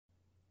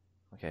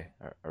Okay,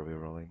 are we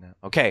rolling now?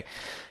 Okay.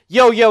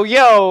 Yo, yo,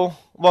 yo!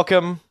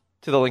 Welcome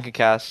to the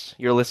Lincolncast.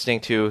 You're listening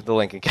to the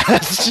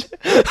Lincolncast,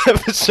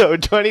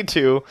 episode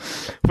 22,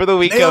 for the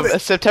week of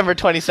September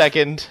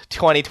 22nd,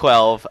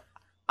 2012.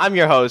 I'm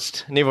your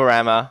host,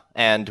 No0b0rAmA,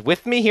 and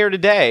with me here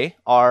today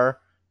are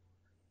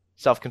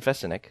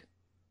self-confessedcynic.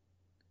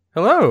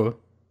 Hello.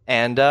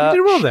 And, you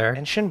did well there.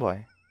 And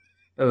Shinboy.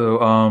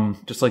 Hello,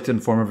 just like to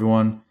inform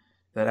everyone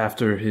that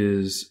after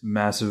his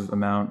massive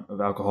amount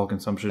of alcohol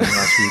consumption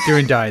last week...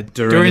 Durin died.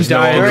 Durin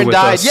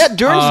died. Yeah,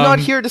 Durin's not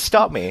here to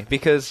stop me,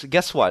 because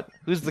guess what?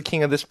 Who's the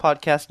king of this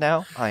podcast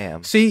now? I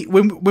am. See,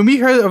 when we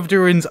heard of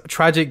Durin's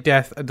tragic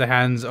death at the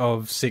hands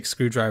of 6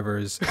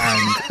 screwdrivers and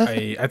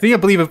I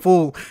believe a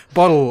full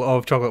bottle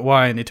of chocolate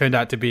wine, it turned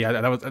out to be,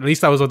 that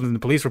was in the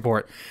police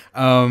report.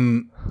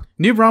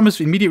 No0b0rAma's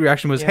immediate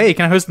reaction was, hey,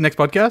 can I host the next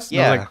podcast? And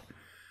Yeah. I was like,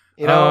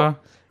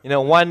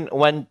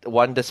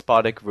 one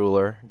despotic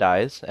ruler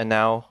dies, and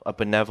now a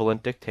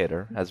benevolent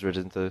dictator has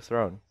risen to the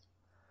throne.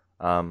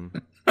 Yeah.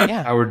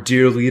 Our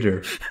dear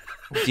leader.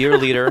 Dear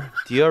leader,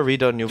 dear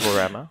Rido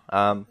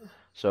No0b0rAmA.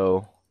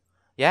 So,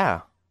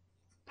 yeah.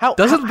 How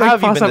doesn't how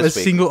have you pass been up a this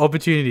week? single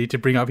opportunity to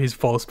bring up his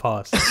false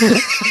past.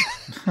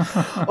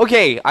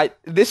 Okay,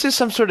 this is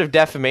some sort of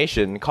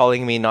defamation,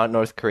 calling me not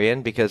North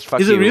Korean, because fuck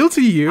you. Is it real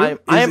to you? I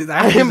am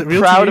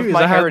proud of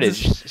my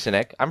heritage,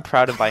 Cynic. I'm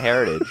proud of my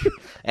heritage,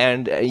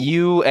 and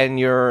you and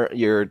your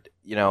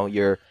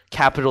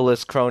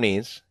capitalist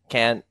cronies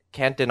can't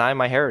deny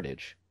my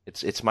heritage.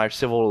 It's my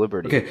civil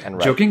liberty. Okay, and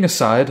right. Joking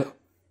aside,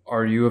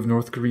 are you of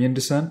North Korean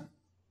descent?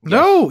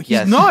 No, he's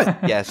Yes.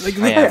 not. Yes, Like,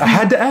 I am. I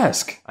had to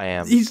ask. I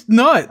am. He's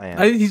not. I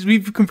am.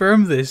 We've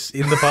confirmed this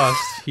in the past.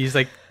 He's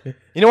like...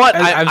 You know what?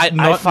 I'm I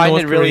not find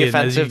North it really Korean,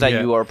 offensive that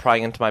get. you are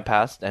prying into my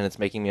past, and it's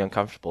making me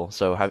uncomfortable.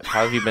 So how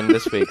have you been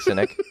this week,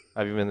 Cynic?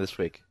 How have you been this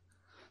week?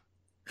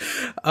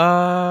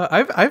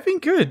 I've been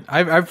good.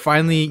 I've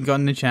finally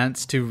gotten a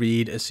chance to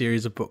read a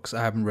series of books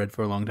I haven't read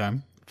for a long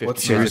time. What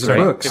 50 series Shades of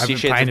Grey? books? 50 I've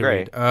Shades been of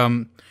Grey.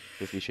 trying to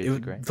 50 Shades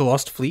of Grey. The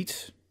Lost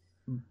Fleet.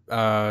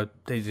 Has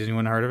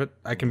anyone heard of it?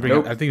 I can bring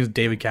Nope. up. I think it's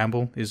David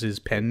Campbell is his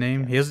pen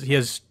name. He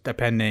has a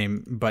pen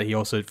name, but he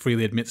also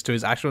freely admits to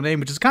his actual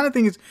name, which is kind of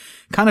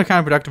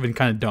counterproductive and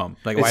kind of dumb.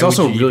 Like, It's why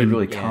also would you really, even-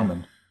 really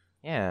common.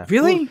 Yeah.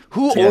 Really?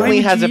 Who Yeah. Why only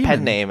would has you a pen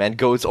even? name and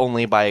goes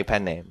only by a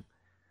pen name?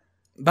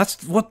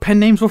 That's what pen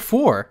names were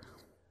for.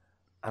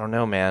 I don't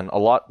know, man. A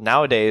lot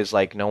nowadays,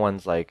 like no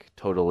one's like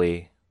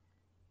totally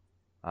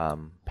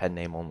pen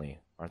name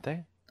only, aren't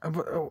they?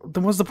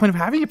 Then what's the point of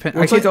having a pen?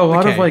 Well, it's like a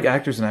lot of okay. like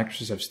actors and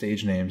actresses have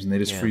stage names, and they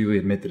just Yeah. freely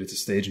admit that it's a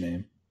stage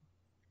name,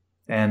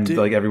 and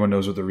like everyone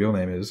knows what the real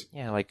name is.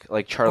 Yeah, like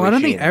Charlie. Well, I don't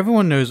Sheen. think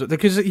everyone knows it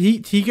because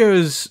he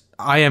goes,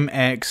 I am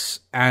X,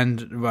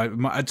 and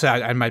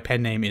my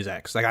pen name is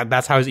X. Like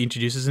that's how he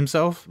introduces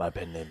himself, My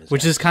pen name is.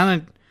 which is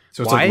kind of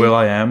So it's like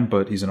Will.I.am,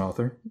 but he's an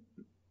author.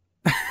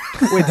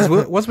 wait.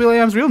 What's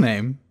Will.i.am's real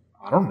name?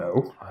 I don't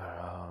know.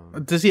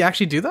 Does he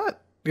actually do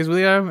that? Is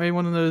Will.i.am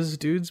one of those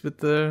dudes with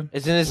the?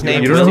 Isn't his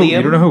name You don't know who-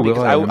 William? you don't know who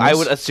Because Will.i.am I is?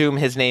 would assume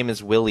his name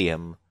is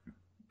William.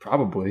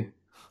 Probably.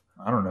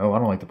 I don't know. I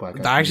don't like the black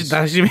guy. That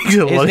actually makes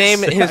a lot of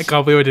sense. I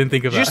can't believe I didn't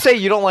think of Did you that. say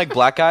you don't like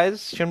black guys,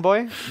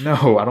 Shinboy?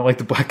 No, I don't like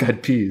the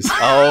black-eyed peas.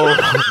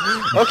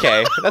 Oh,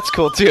 okay, that's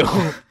cool too.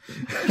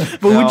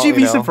 But would No, you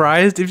be you know.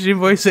 surprised if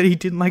Shinboy said he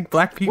didn't like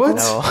black people?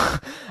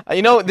 What? No,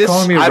 you know this.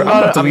 Calling me I'm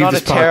about to leave not a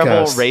this terrible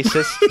podcast.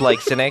 racist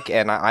like Cynic,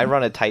 and I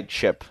run a tight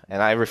ship,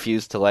 and I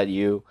refuse to let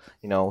you,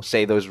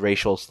 say those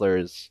racial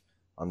slurs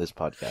on this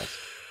podcast.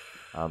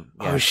 Yeah.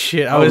 Oh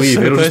shit! I I'll was leave.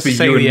 so It'll close just to be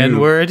saying you the and N you.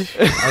 word.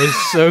 I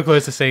was so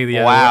close to saying the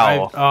N word.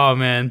 Wow. Oh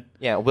man.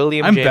 Yeah,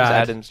 William I'm James bad.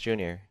 Adams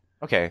Jr.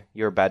 Okay,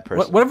 you're a bad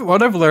person.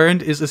 What I've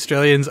learned is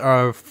Australians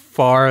are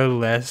far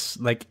less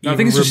like No, I even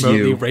think it's just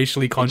remotely you.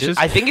 racially conscious.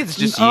 I think it's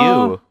just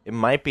No. you. It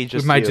might be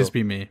just. it might you. just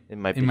be me. It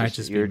might It be. might just,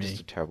 just be you're me.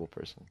 just a terrible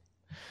person.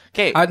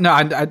 Okay.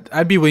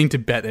 I'd be willing to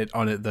bet it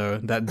on it though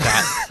that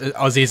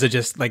Aussies are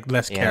just like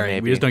less Yeah, caring.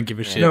 maybe. We just don't give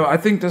a shit. No, I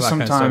think that That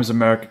kind of sometimes stuff.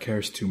 America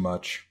cares too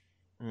much.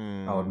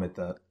 Hmm. I'll admit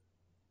that.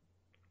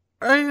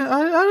 I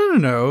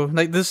don't know.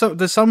 Like there's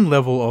some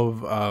level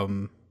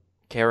of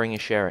Caring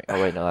is sharing. Oh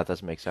wait, no, that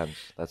doesn't make sense.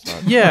 That's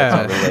not.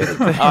 Yeah. That's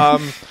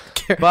not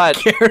related. But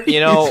caring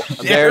is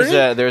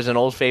sharing? there's an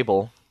old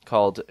fable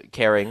called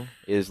 "Caring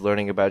is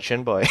Learning About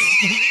Shinboy."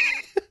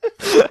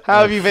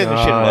 How have you been,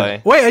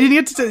 God. Shinboy? Wait, I didn't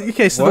get to say,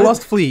 okay, so What? The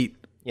Lost Fleet.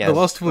 Yes. The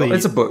Lost Fleet.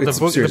 It's a book. It's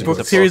a series of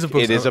books. Series of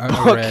books. It is a I've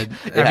book. read.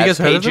 It Have you has guys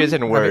heard of pages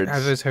them? and words.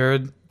 Have you guys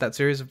heard that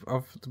series of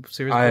the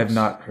series? I of have books?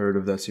 not heard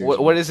of that series.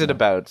 What of is books, it no.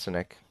 about,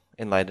 Cynic?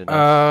 Enlighten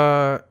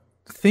us.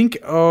 Think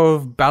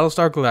of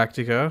Battlestar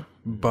Galactica,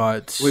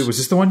 but Wait, was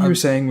this the one you were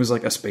saying was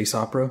like a space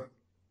opera?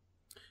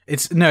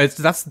 it's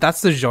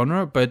that's the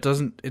genre, but it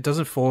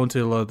doesn't fall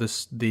into a lot of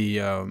this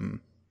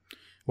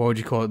what would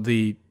you call it,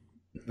 the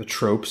The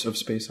tropes of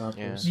space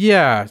operas?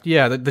 yeah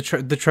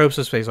the tropes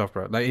of space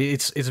opera. Like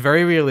it's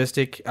very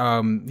realistic.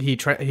 He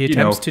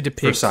attempts to for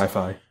depict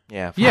sci-fi.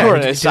 Yeah, Yeah, for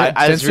it- as, it-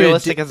 as it's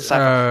realistic a- as a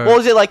sci-fi. Well,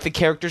 is it like the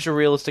characters are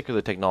realistic or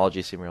the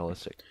technology seem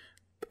realistic?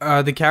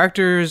 the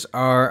characters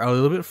are a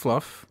little bit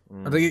fluff.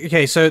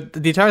 Okay, so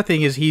the entire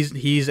thing is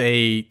he's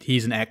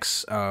an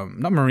ex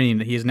not marine,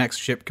 he's an ex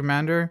ship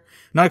commander,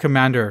 not a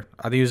commander.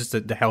 I think he was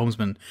just the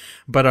helmsman,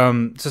 but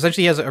so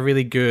essentially he has a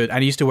really good,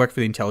 and he used to work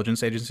for the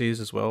intelligence agencies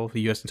as well,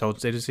 the U.S.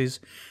 intelligence agencies.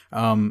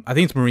 I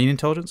think it's marine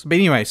intelligence, but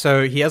anyway,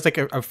 so he has like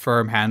a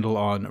firm handle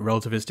on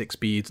relativistic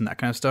speeds and that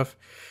kind of stuff.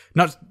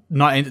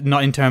 Not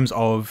in terms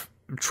of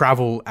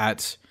travel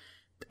at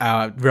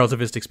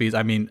relativistic speeds.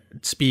 I mean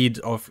speed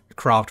of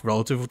craft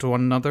relative to one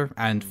another,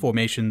 and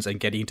formations and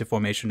getting into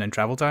formation and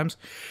travel times.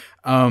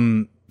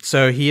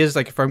 So he is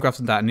like a firm grasp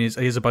on that, and he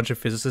has a bunch of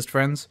physicist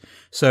friends.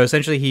 So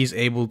essentially he's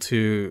able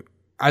to,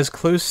 as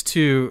close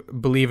to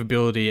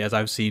believability as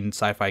I've seen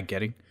sci-fi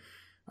getting,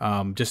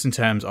 just in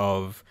terms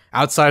of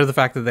outside of the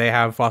fact that they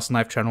have fast and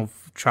light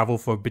travel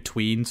for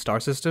between star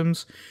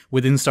systems.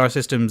 Within star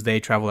systems, they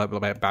travel at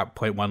about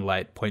 0.1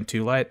 light,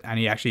 0.2 light, and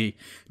he actually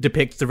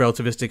depicts the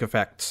relativistic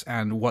effects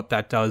and what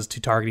that does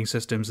to targeting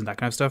systems and that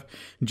kind of stuff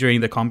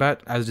during the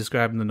combat, as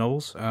described in the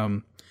novels.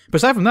 But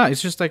aside from that,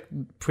 it's just like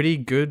pretty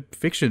good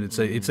fiction.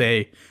 It's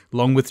a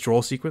long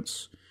withdrawal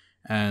sequence,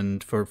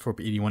 and for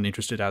anyone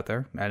interested out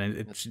there, and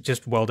it's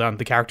just well done.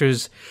 The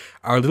characters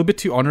are a little bit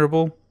too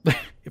honorable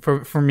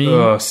for me.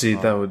 Oh, see,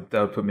 that would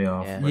put me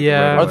off.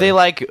 Yeah. Are they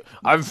like,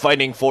 I'm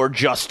fighting for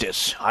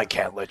justice, I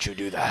can't let you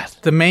do that?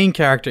 The main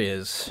character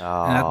is,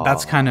 and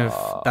that's kind of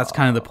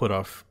the put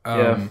off.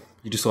 Yeah,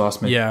 you just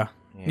lost me. Yeah,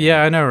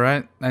 I know,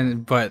 right?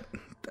 But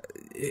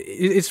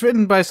it's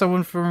written by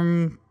someone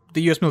from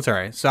the U.S.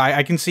 military, so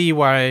I can see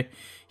why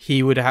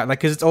he would have, like,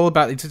 because it's all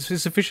about,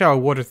 it's a fish out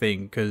of water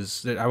thing,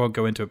 because I won't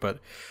go into it, but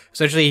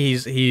essentially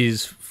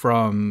he's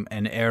from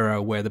an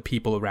era where the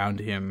people around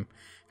him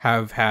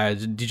have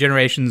had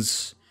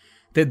degenerations,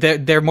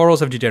 their morals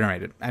have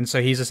degenerated, and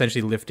so he's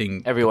essentially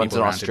lifting Everyone's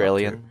an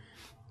Australian.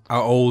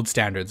 Our old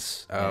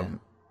standards.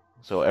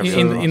 So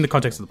in the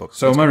context of the book.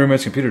 So my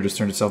roommate's computer just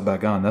turned itself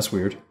back on. That's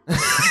weird.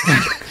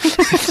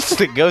 It's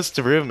the ghost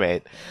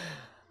roommate.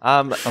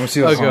 I'm gonna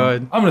see if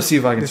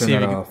I can turn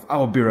that off. I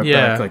will be right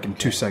back, like in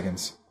 2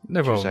 seconds.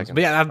 No problem.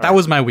 But yeah, that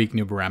was my week,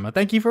 No0b0rAmA.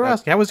 Thank you for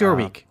asking. How was your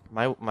week?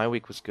 My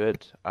week was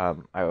good.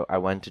 I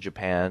went to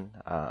Japan.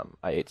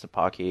 I ate some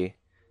pocky.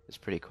 It's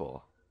pretty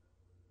cool.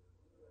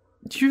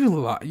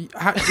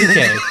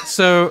 Okay,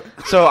 so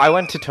I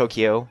went to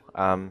Tokyo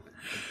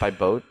by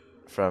boat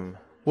from.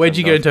 Where'd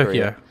you go in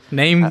Tokyo?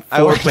 Name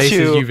 4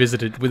 places you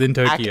visited within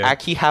Tokyo.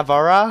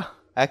 Akihabara.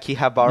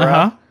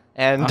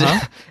 And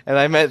and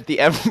I met the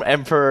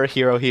Emperor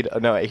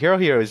Hirohito. No,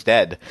 Hirohito is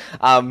dead.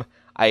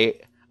 I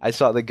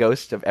saw the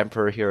ghost of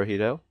Emperor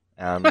Hirohito.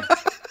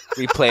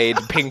 We played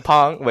ping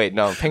pong. Wait,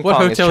 no, ping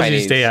pong is Chinese. What hotel did you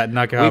stay at in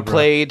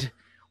Akihabara?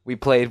 We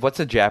played. What's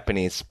a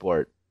Japanese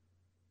sport?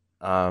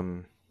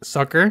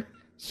 Soccer.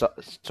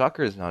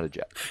 Soccer is not a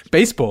jet.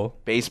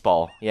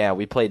 Baseball. Yeah,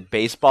 we played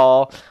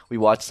baseball. We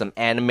watched some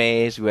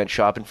animes. We went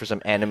shopping for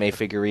some anime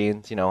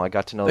figurines. You know, I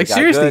got to know the guy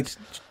seriously, good.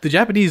 The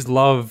Japanese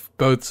love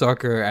both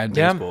soccer and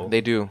baseball.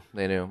 They do.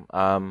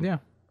 Yeah.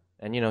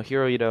 And, you know,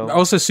 Hirohito.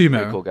 Also sumo.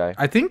 Pretty cool guy.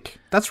 I think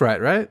that's right?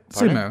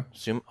 Pardon?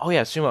 Sumo. Oh,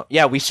 yeah, sumo.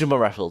 Yeah, we sumo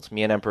wrestled.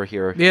 Me and Emperor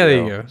Hirohito. Yeah,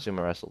 there you go.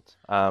 Sumo wrestled.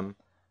 And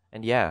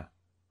yeah.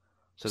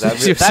 So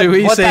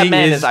what that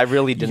meant is I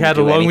really didn't do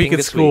anything. You had a long week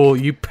at school,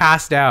 week. you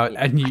passed out,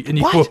 and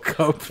you woke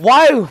up.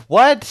 Why?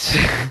 What?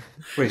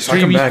 Wait, so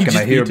I come back and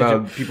I hear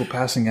about people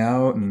passing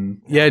out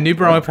and... Yeah,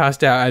 No0b0rAmA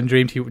passed out and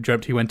dreamed he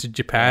went to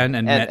Japan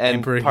and met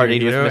Emperor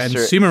Hirohito and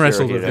sumo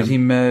wrestled with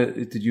him.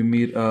 Did you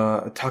meet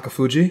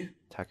Takafuji?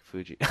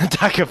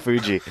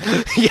 Takafuji.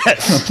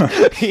 Yes.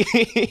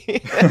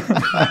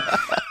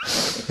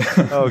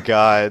 Oh,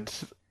 God.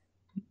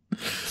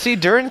 See,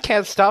 Durin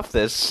can't stop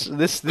this.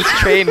 This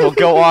train will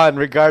go on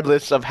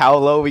regardless of how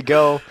low we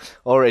go,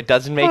 or it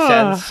doesn't make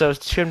sense. So,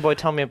 Shinboy,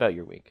 tell me about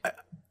your week.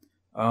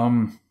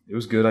 It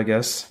was good, I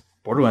guess.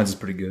 Borderlands is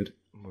pretty good.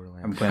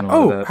 I'm playing a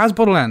lot of that. How's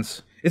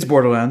Borderlands? It's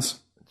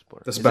Borderlands.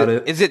 That's about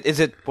it. Is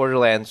it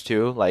Borderlands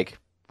 2? Like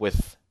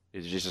with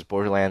is it just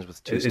Borderlands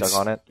with 2 stuck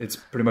on it? It's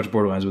pretty much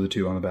Borderlands with a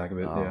 2 on the back of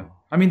it. Yeah.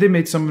 I mean, they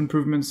made some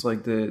improvements,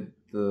 like the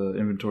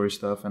inventory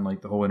stuff and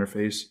like the whole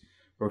interface.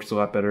 Works a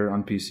lot better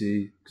on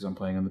PC because I'm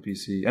playing on the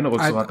PC, and it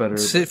looks a lot better.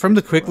 From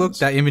the quick look,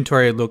 that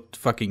inventory looked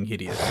fucking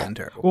hideous and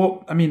terrible.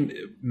 Well, I mean,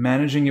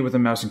 managing it with a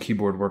mouse and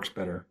keyboard works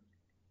better.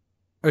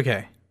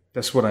 Okay,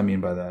 that's what I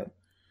mean by that.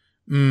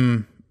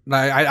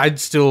 I'd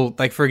still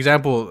like, for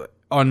example,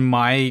 on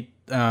my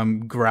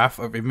graph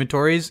of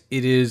inventories,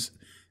 it is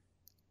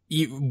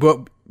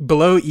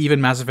below even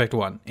Mass Effect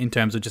 1 in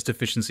terms of just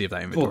efficiency of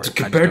that inventory. Well,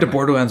 compared to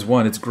Borderlands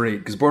 1, it's great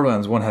because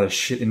Borderlands 1 had a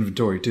shit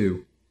inventory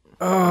too.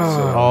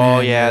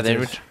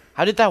 Yeah.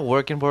 How did that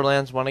work in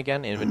Borderlands 1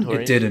 again?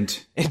 Inventory? It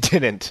didn't. It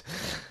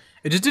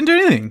just didn't do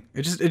anything.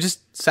 It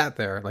just sat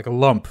there like a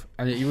lump.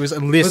 I mean, it was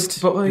a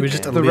list. But like, it was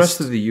just the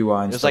rest of the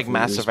UI and it was like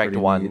Mass Effect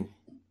 1.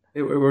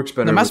 It works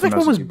better. No, Mass Effect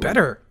 1 was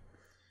better.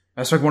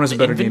 Mass Effect 1 is a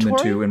better game than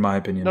 2, in my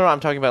opinion. No, I'm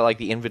talking about like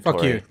the inventory.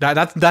 Fuck you.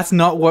 That's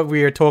not what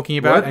we are talking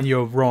about, and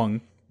you're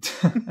wrong.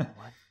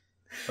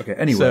 Okay,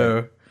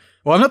 anyway.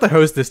 Well, I'm not the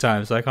host this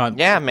time, so I can't.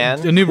 Yeah,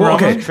 man. The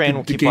Noob train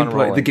will keep on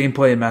rolling. The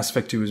gameplay in Mass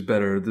Effect 2 is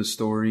better. The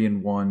story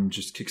in 1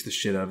 just kicks the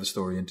shit out of the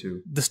story in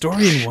 2. The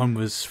story in 1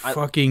 was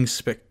fucking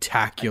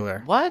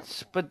spectacular.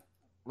 What? But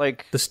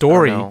like the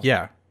story,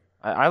 yeah.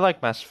 I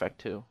like Mass Effect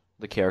 2.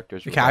 The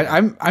characters. Okay,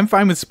 I'm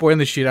fine with spoiling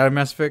the shit out of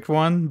Mass Effect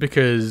 1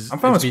 because I'm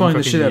fine with spoiling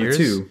the shit out of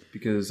 2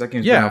 because that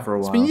game's been out for a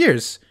while. It's been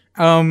years.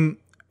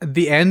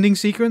 The ending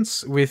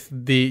sequence with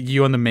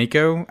you on the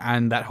Mako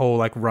and that whole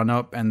like run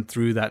up and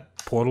through that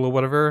portal or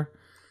whatever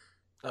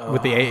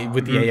with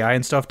the AI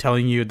and stuff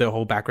telling you the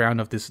whole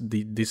background of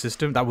the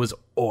system, that was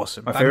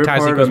awesome. My favorite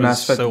part of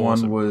Mass Effect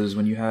 1 was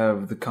when you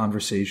have the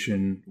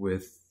conversation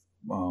with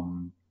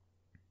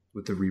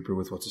the Reaper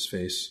with what's his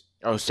face.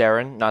 Oh,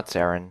 Saren? Not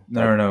Saren.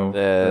 No.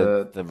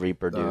 The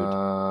Reaper dude.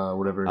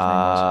 Whatever his name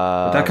was.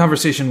 But that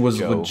conversation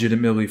was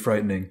legitimately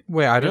frightening.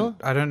 Wait, I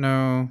don't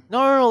know.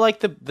 No,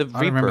 like the I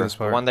Reaper,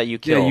 the one that you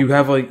kill. Yeah,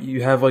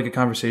 you have like a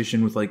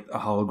conversation with like a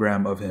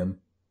hologram of him.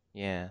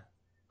 Yeah.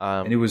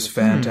 And it was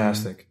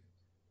fantastic.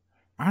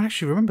 I don't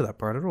actually remember that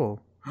part at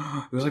all.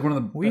 It was like one of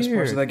the best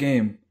parts of that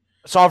game.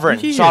 Sovereign.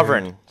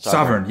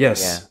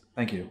 Yes. Yeah.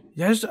 Thank you.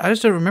 Yeah, I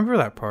just don't remember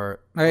that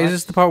part. Is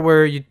this the part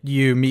where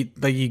you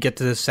meet, like, you get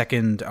to the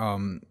second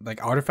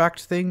like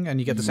artifact thing and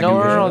you get the second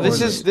vision? No.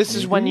 This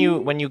is when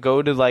you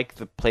go to like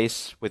the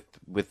place with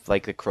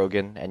like the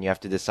Krogan and you have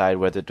to decide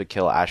whether to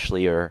kill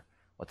Ashley or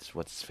what's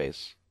his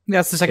face. Yeah,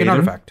 that's the second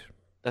artifact.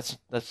 Was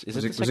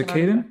it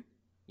Kaidan?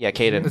 Yeah,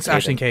 Kaidan. It's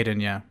Ashley and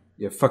Kaidan, yeah.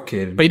 Yeah, fuck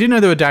Kaidan. But you didn't know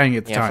they were dying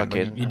at the time. Fuck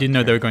you didn't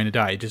know they were going to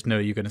die. You just know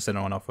you're going to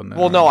send one off on them.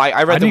 Well, no,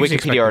 I read the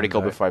Wikipedia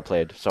article before I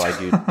played, so I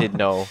did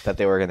know that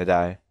they were going to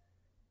die.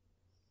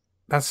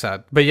 That's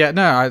sad. But yeah,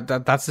 no,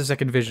 that's the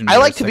second vision. I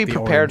like to be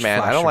prepared, man.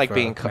 I don't like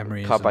being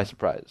caught by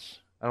surprise.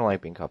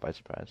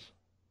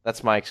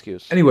 That's my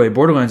excuse. Anyway,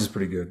 Borderlands is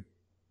pretty good.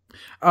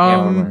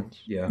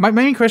 Yeah. My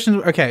main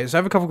question... Okay, so I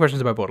have a couple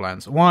questions about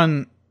Borderlands.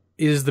 One,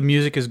 is the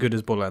music as good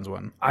as Borderlands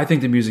 1? I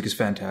think the music is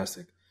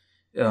fantastic.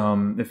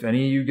 If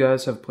any of you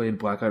guys have played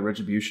Blacklight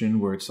Retribution,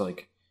 where it's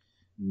like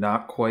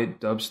not quite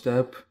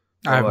dubstep...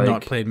 I have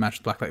not played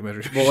Blacklight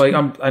Retribution. Well,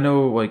 like I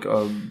know like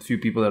a few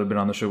people that have been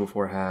on the show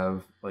before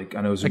have. Like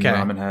I know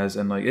No0b0rAmA has,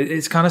 and like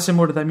it's kind of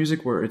similar to that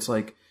music where it's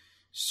like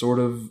sort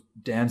of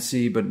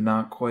dancey but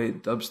not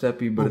quite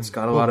dubsteppy, but it's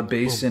got a lot of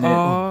bass in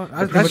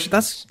it.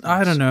 That's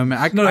I don't know,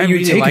 man. You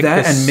really take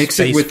that and mix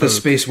it with the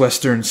space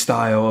western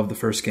style of the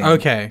first game.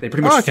 Okay, they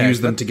pretty much fuse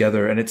them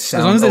together, and it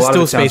sounds. As long as there's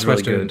still space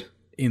western really good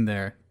in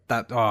there,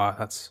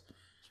 that's.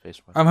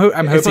 I'm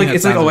hoping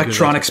it's like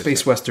electronic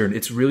space western.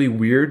 It's really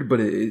weird, but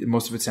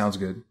most of it sounds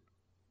good.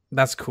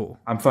 That's cool.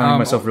 I'm finding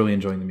myself really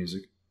enjoying the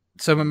music.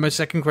 So my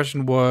second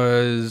question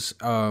was,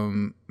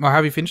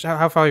 have you finished?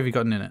 How far have you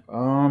gotten in it?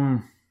 I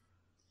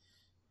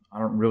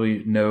don't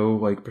really know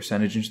like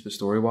percentage into the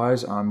story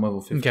wise. I'm level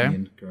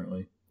 15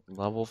 currently.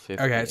 Level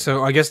 15. Okay,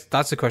 so I guess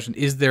that's the question.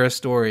 Is there a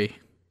story?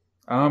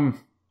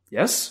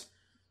 Yes.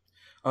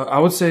 I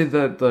would say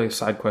that the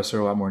side quests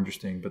are a lot more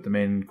interesting, but the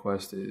main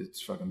quest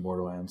is fucking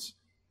Borderlands.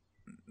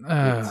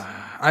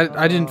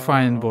 I didn't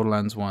find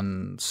Borderlands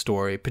 1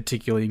 story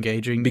particularly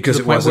engaging because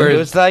it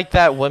was like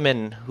that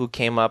woman who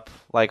came up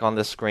like on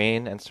the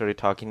screen and started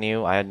talking to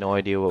you. I had no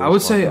idea what. I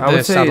would say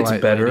it's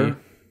better,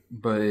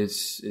 but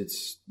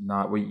it's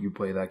not what you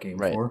play that game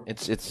for.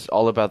 It's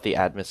all about the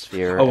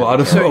atmosphere. A lot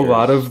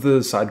of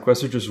the side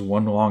quests are just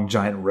one long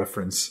giant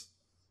reference.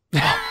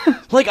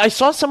 Like I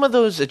saw some of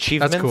those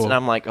achievements, and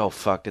I'm like, oh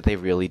fuck, did they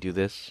really do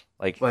this?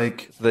 Like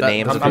the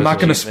names. I'm not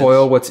going to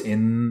spoil what's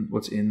in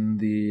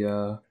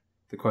the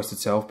quest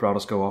itself, but I'll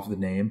just go off the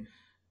name.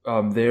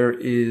 There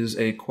is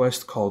a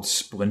quest called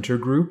Splinter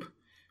Group,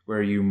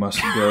 where you must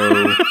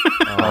go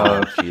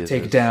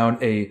take down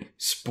a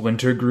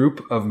splinter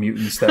group of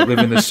mutants that live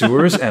in the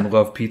sewers and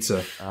love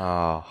pizza.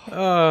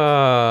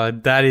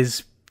 That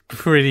is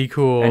pretty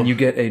cool. And you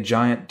get a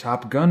giant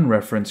Top Gun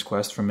reference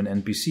quest from an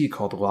NPC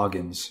called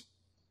Loggins.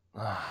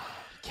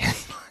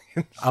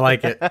 I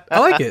like it.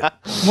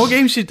 More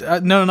games should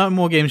not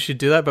more games should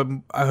do that, but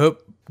I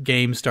hope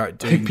games start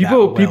doing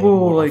people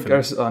like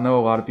often. I know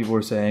a lot of people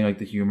are saying like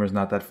the humor is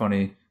not that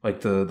funny,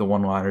 like the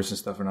one-liners and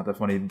stuff are not that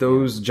funny.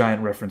 Those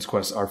giant reference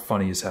quests are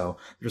funny as hell.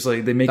 Just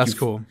like they make That's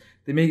cool.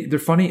 They're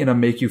funny in a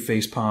make you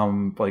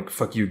facepalm like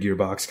fuck you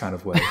Gearbox kind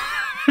of way.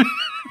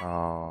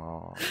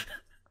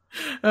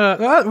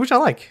 Which I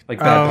like bad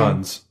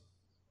puns.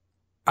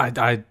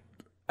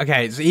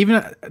 Okay, so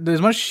even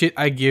there's much shit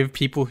I give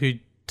people who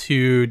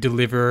to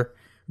deliver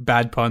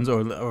bad puns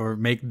or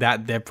make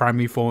that their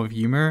primary form of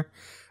humor.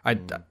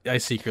 I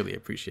secretly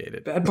appreciate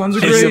it. Bad puns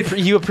are great.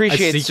 You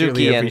appreciate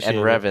Suki and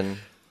Revan.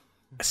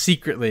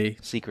 Secretly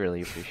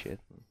appreciate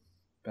them.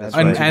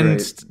 And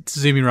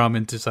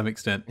No0b0rAmA to some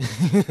extent.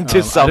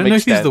 To some extent. I don't know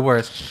who's the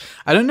worst.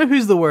 I don't know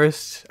who's the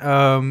worst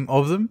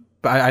of them,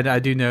 but I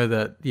do know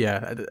that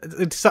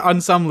it's on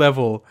some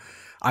level.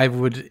 I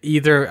would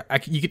either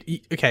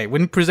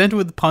when presented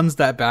with puns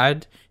that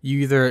bad, you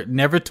either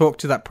never talk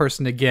to that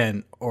person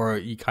again, or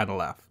you kind of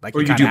laugh. Like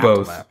or you do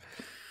both.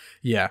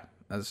 Yeah,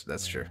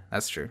 that's true.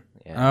 That's true.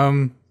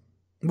 Yeah.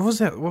 What was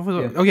that? What was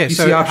it? Yeah. Okay, PC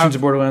so options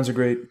in Borderlands are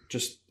great.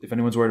 Just if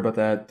anyone's worried about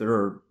that, there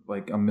are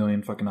like a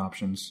million fucking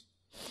options.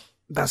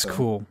 that's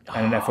cool.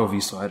 And an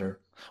FOV slider.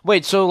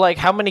 Wait, so like,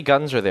 how many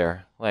guns are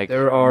there? Like,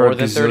 There are more a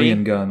than 30?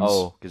 gazillion guns.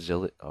 Oh,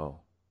 gazillion. Oh,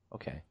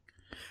 okay.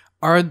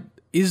 Are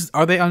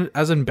they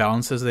as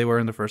unbalanced as they were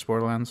in the first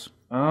Borderlands?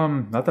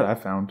 Not that I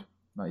found.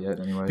 Not yet,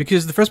 anyway.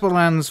 Because the first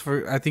Borderlands,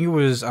 I think it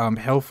was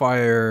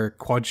Hellfire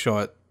quad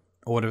shot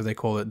or whatever they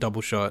call it,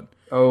 double shot.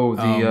 Oh,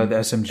 the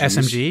SMGs.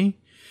 SMG.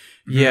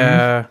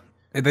 Yeah,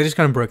 they just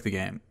kind of broke the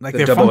game. Like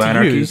they're double fun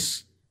anarchy. to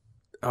use.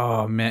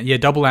 Oh man, yeah,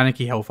 double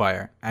anarchy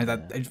Hellfire,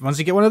 and once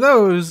you get one of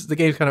those, the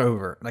game's kind of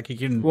over. Like you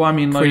can. Well, I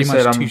mean, like I pretty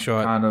said, much I'm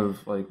two-shot. kind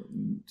of like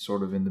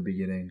sort of in the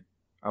beginning.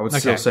 I would Okay,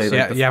 still say so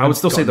like you I would haven't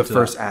still say the gotten to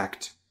first that.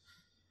 act.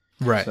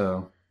 Right.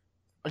 So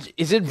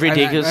Is it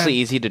ridiculously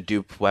easy to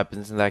dupe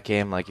weapons in that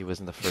game like it was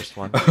in the first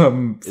one?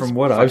 from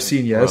what I've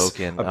seen, yes.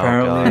 broken. Oh,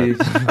 Apparently,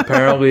 God.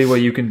 apparently,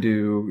 what you can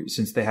do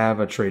since they have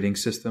a trading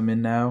system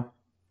in now,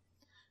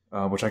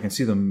 which I can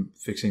see them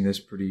fixing this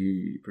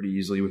pretty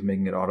easily with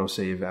making it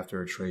autosave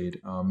after a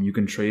trade. You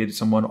can trade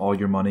someone all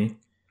your money,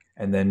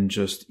 and then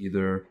just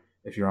either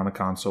if you're on a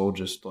console,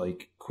 just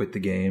like quit the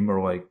game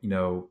or like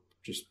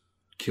just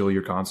kill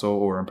your console.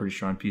 Or I'm pretty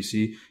sure on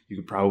PC you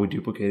could probably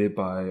duplicate it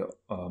by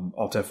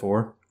Alt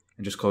F4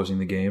 and just closing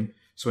the game.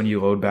 So when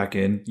you load back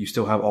in, you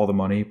still have all the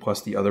money,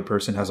 plus the other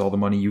person has all the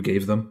money you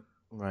gave them,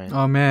 Right.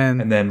 Oh man.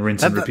 and then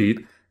rinse and repeat.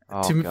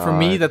 Oh, For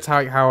me, God. that's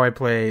how I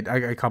played.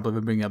 I can't believe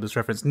I'm bringing up this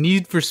reference.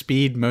 Need for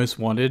Speed Most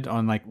Wanted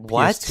on like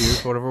What?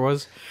 PS2 or whatever it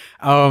was.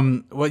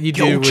 What you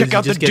do Yo, was check you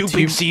out the just get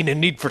duping two. scene in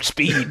Need for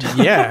Speed.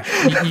 Yeah,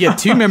 you get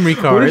two memory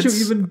What cards. did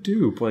you even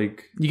dupe?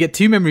 Like, You get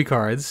two memory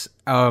cards.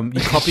 You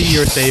copy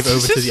your save over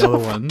to This the is other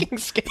so one. fucking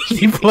scary.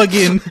 You plug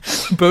in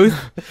both.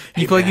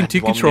 You plug in Man, two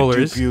you want me to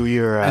controllers, dupe you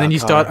your, and then you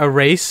car? start a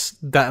race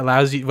that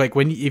allows you. Like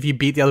if you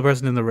beat the other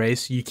person in the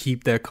race, you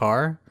keep their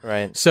car.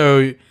 Right.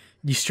 So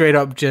you straight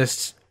up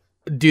just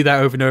do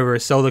that over and over.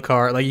 Sell the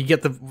car. Like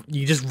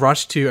you just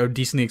rush to a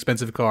decently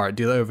expensive car.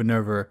 Do that over and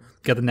over.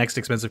 Get the next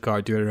expensive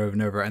car. Do it over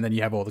and over, and then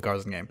you have all the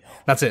cars in the game.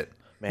 That's it.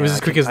 Man, it was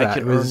as quick as that. I It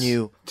could was- earn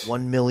you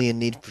 1 million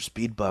Need for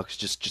Speed bucks.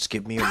 Just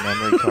give me your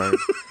memory card.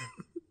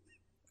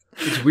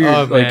 it's weird.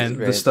 Oh, like man.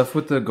 the stuff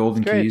with the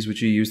golden great. keys,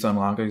 which you used to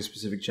unlock a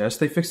specific chest,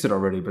 they fixed it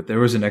already. But there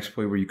was an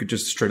exploit where you could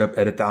just straight up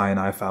edit the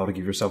INI file to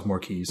give yourself more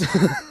keys,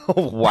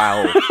 Oh,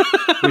 wow.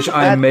 which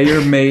I may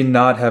or may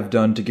not have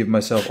done to give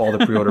myself all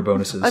the pre-order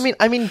bonuses. I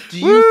mean, do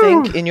you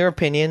think, in your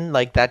opinion,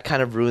 like that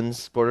kind of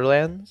ruins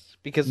Borderlands?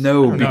 Because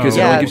No, I don't know. because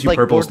it only gives you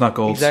purples, not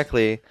golds.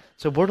 Exactly.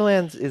 So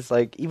Borderlands is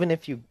like, even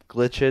if you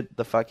glitch it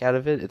the fuck out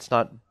of it, it's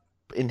not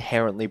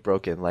inherently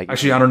broken. Like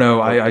actually, I don't know. you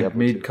won't be I able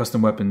made to.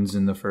 custom weapons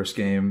in the first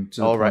game.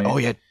 To the Oh right. point Oh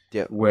yeah.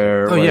 Yeah.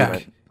 Where Oh, like, yeah.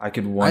 I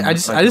could I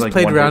just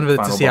played around with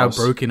it to see how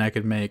broken I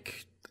could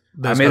make.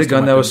 I those made a custom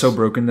gun that was so weapons.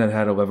 broken that it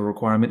had a level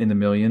requirement in the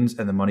millions,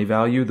 and the money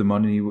value, the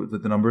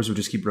numbers would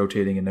just keep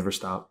rotating and never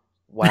stop.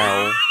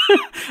 Wow.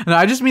 No,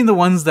 I just mean the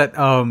ones that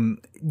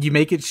you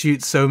make it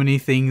shoot so many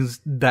things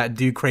that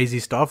do crazy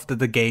stuff that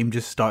the game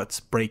just starts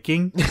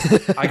breaking.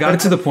 I got it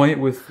to the point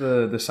with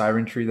the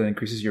siren tree that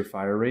increases your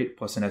fire rate,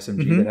 plus an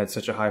SMG that had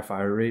such a high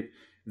fire rate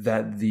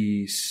that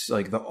the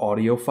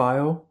audio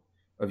file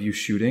of you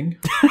shooting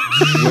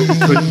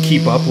couldn't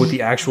keep up with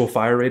the actual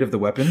fire rate of the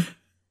weapon.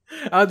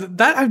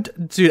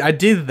 Dude, I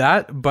did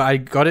that, but I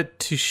got it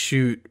to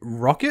shoot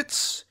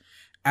rockets.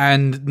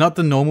 And not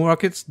the normal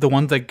rockets, the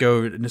ones that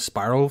go in a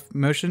spiral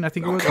motion, I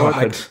think it was. Or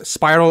like God.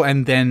 spiral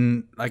and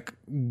then like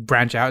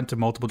branch out into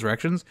multiple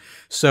directions.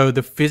 So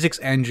the physics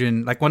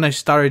engine, like when I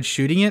started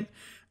shooting it,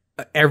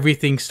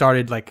 everything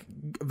started like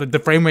the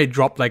frame rate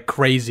dropped like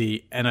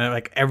crazy, and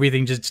like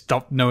everything just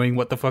stopped knowing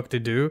what the fuck to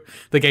do.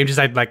 The game just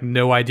had like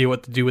no idea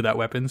what to do with that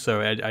weapon.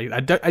 So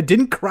I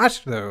didn't crash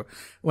though.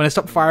 When I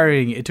stopped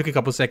firing, it took a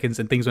couple seconds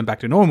and things went back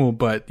to normal.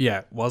 But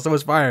yeah, whilst I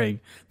was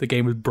firing, the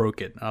game was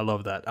broken. I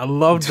love that. I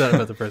loved that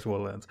about the first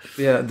Borderlands.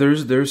 Yeah,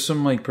 there's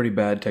some like pretty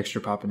bad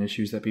texture popping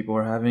issues that people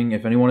are having.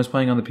 If anyone is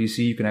playing on the PC,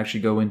 you can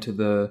actually go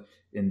into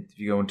if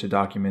you go into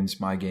Documents,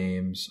 My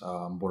Games,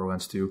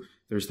 Borderlands 2.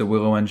 There's the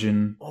Willow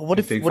Engine. Well, what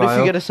if config you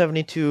file. get a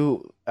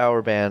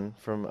 72-hour ban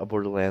from a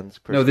Borderlands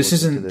person? No, this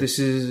listening isn't. to This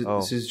is Oh.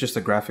 this is just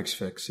a graphics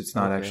fix. It's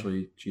not Okay.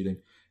 actually cheating.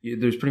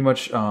 There's pretty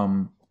much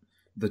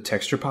the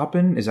texture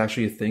pop-in is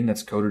actually a thing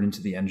that's coded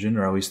into the engine,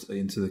 or at least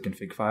into the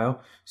config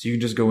file. So you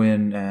can just go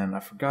in, and I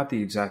forgot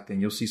the exact thing.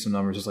 You'll see some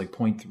numbers. It's like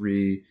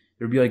 0.3.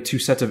 There'll be like 2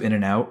 sets of in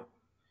and out,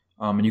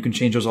 and you can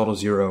change those all to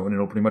 0, and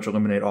it'll pretty much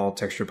eliminate all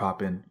texture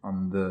pop-in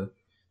on the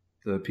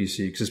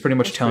PC, because it's pretty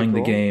much That's telling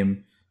pretty the cool.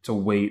 game to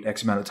wait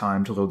X amount of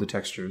time to load the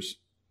textures.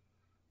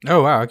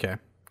 Oh wow, okay,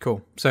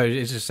 cool. So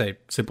it's just a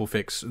simple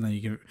fix, and then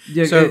you can.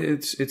 Yeah, So-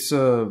 it's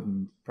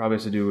probably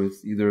has to do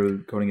with either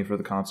coding it for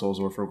the consoles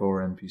or for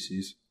lower end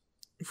PCs.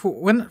 For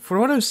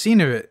what I've seen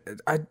of it,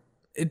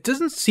 it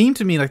doesn't seem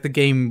to me like the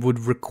game would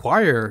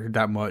require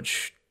that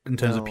much in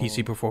terms of No.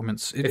 PC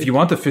performance. If you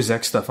want the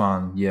PhysX stuff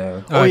on,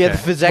 yeah. Oh yeah, Okay. the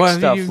physics Well,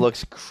 stuff you-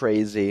 looks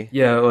crazy.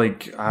 Yeah,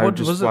 like I What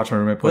just was it- watched my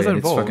roommate what play does it, that and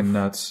it's involve? fucking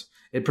nuts.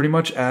 It pretty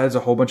much adds a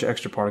whole bunch of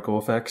extra particle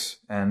effects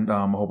and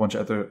a whole bunch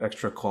of other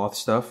extra cloth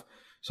stuff.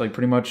 So like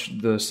pretty much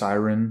the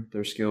Siren,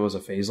 their skill is a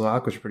phase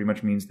lock, which pretty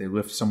much means they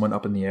lift someone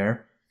up in the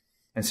air.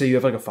 And say you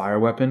have like a fire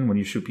weapon, when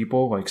you shoot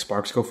people, like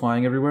sparks go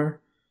flying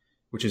everywhere,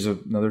 which is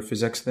another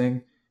physics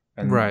thing.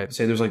 And right.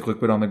 Say there's like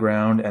liquid on the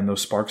ground and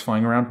those sparks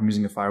flying around from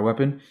using a fire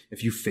weapon.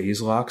 If you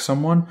phase lock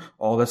someone,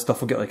 all that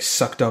stuff will get like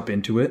sucked up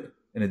into it.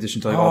 In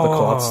addition to like all the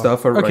cloth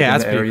stuff in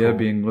the area cool.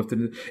 being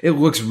lifted. It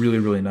looks really,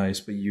 really nice,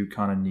 but you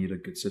kind of need a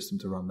good system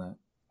to run that.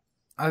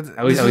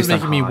 This is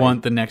making me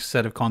want the next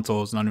set of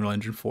consoles in Unreal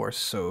Engine 4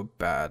 so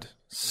bad.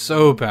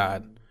 So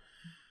bad.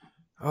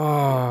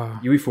 Oh.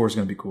 UE4 is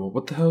going to be cool.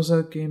 What the hell is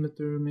that game that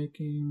they're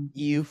making?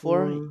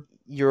 EU4?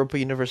 Europa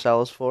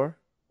Universalis 4?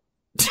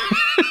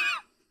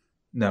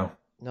 No.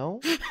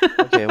 No?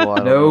 Okay, well, I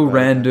don't no know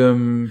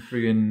random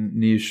friggin'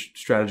 niche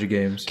strategy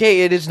games.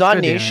 Okay, it is not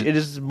niche. It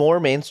is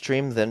more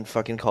mainstream than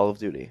fucking Call of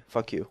Duty.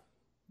 Fuck you.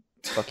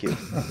 Fuck you.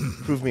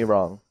 Prove me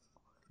wrong.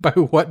 By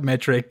what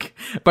metric?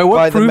 By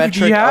what proof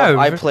do you have?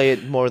 I play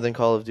it more than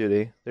Call of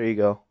Duty. There you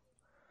go.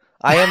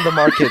 I am the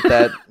market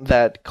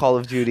that Call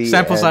of Duty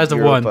sample size of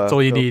Europa 1. That's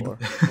all you need. Right.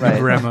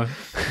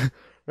 No0b0rAmA.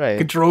 Right.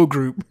 Control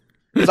group.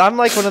 Because I'm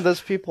like one of those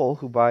people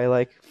who buy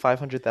like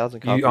 500,000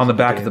 copies. On the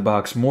back of the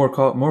box, more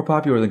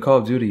popular than Call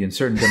of Duty in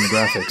certain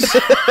demographics.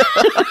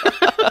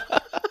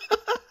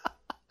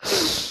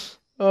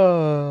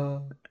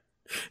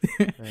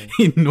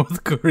 In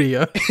North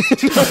Korea.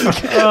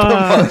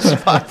 The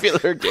most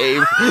popular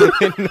game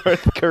in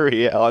North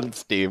Korea on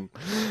Steam.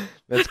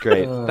 That's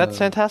great. That's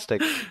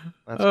fantastic.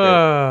 That's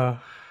great.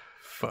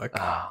 Fuck.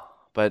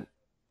 But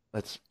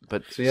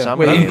so yeah, I'm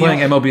playing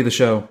MLB The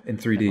Show in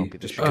 3D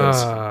just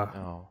because.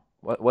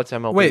 What's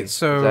MLB? Wait,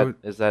 so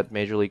is that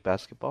Major League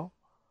Basketball?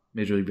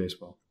 Major League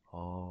Baseball.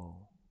 Oh.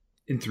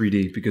 In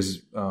 3D because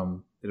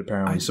it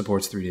apparently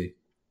supports 3D.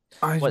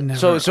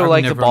 So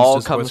like the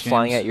ball comes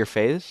flying at your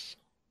face?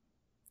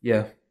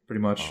 Yeah,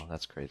 pretty much. Oh,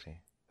 that's crazy.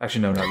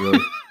 Actually, no, not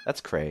really.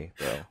 That's cray,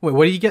 bro. Wait,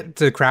 what do you get?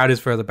 The crowd is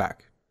further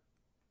back.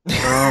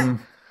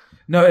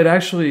 No, it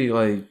actually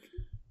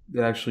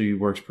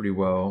works pretty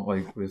well.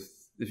 Like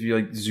if you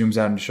like zooms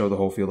out and show the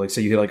whole field, like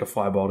say you hit like a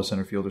fly ball to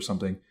center field or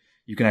something,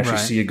 you can actually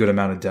see a good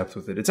amount of depth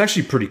with it. It's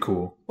actually pretty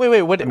cool.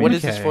 Wait, what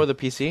is this for the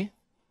PC?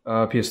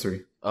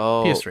 PS3.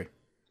 Oh, PS3.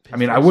 I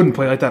mean, I wouldn't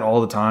play like that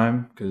all the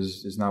time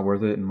because it's not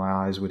worth it, and my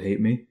eyes would hate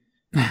me.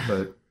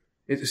 But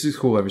it's just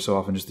cool every so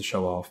often just to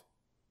show off.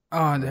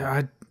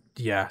 Oh,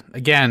 yeah.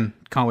 Again,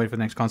 can't wait for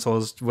the next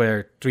consoles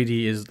where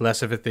 3D is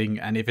less of a thing,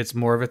 and if it's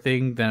more of a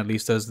thing, then at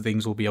least those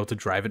things will be able to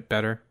drive it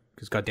better.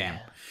 Because goddamn,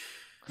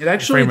 the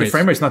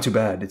frame rate's not too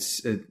bad.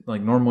 It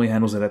like normally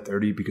handles it at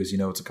 30 because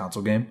it's a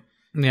console game.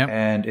 Yeah,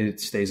 and it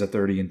stays at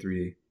 30 in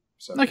 3D.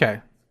 So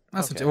okay,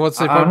 that's okay.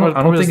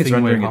 I don't think it's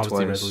rendering it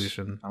twice.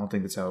 Resolution. I don't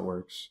think that's how it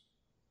works.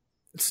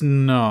 It's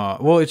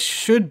not. Well, it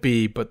should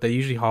be, but they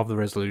usually halve the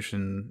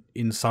resolution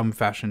in some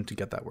fashion to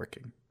get that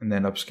working. And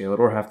then upscale it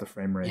or half the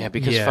frame rate. Yeah,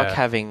 because fuck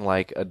having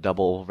like a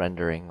double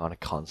rendering on a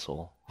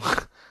console.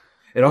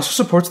 It also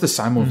supports the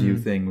simul-view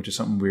thing, which is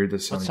something weird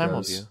that Sony does.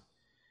 Simul-view?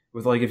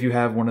 With like if you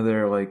have one of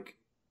their like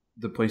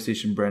the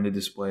PlayStation branded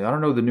display. I don't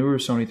know, the newer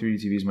Sony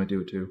 3D TVs might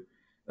do it too.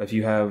 If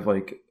you have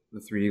like the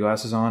 3D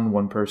glasses on,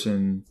 one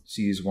person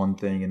sees one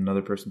thing and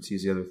another person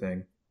sees the other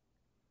thing.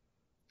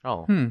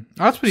 Oh,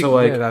 that's pretty. So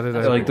like,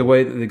 that's like cool.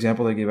 the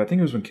example they gave, I think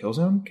it was when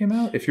Killzone came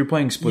out. If you're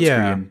playing split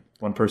screen,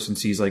 one person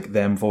sees like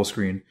them full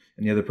screen,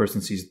 and the other person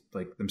sees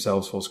like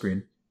themselves full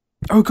screen.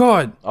 Oh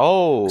god.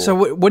 Oh.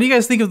 So what do you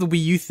guys think of the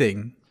Wii U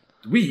thing?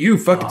 Wii U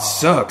fucking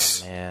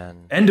sucks.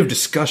 Man. End of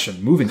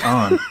discussion. Moving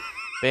on.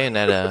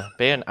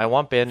 Bayonetta. I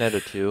want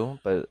Bayonetta 2,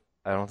 but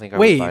I don't think I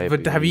would buy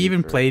but have you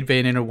even played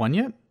Bayonetta 1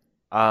 yet?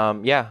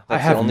 Yeah, I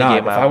have not.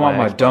 If I want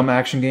my dumb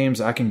action games,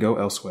 I can go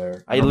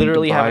elsewhere. I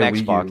literally have an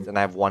Xbox and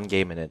I have one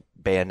game in it,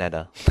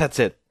 Bayonetta. That's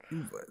it.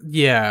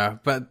 Yeah,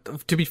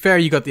 but to be fair,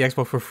 you got the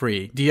Xbox for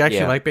free. Do you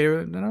actually like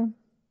Bayonetta?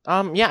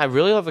 Yeah, I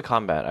really love the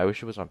combat. I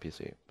wish it was on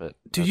PC, but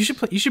dude,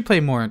 you should play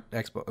more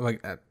Xbox.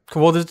 Like,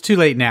 well, it's too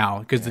late now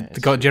because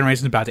the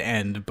generation's about to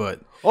end. But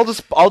I'll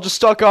just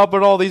stock up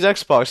on all these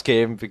Xbox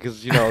games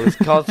because this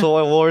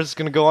console war is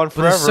gonna go on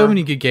forever. There's so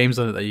many good games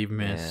on it that you've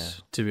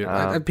missed. To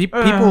be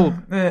people,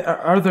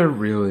 are there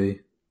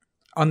really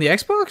on the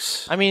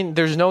Xbox? I mean,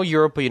 there's no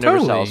Europa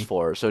Universalis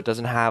 4, so it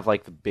doesn't have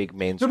like the big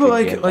mainstream. No,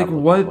 but games like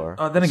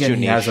what? Then again,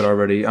 he has niche. it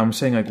already. I'm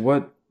saying like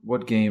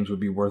what games would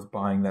be worth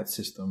buying that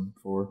system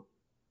for?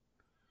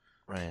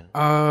 Right.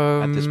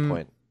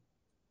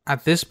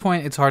 At this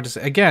point, it's hard to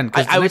say. Again,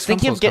 because I was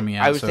thinking of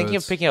thinking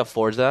of picking up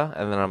Forza,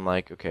 and then I'm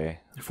like, okay,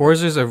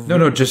 Forza's a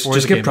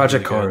just get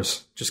Project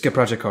Cars. Just get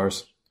Project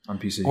Cars on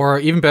PC, or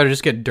even better,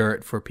 just get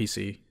Dirt for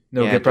PC.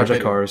 No, get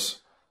Project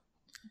Cars.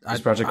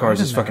 Because Project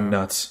Cars is fucking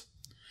nuts.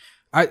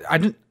 I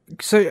didn't.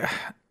 So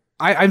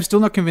I'm still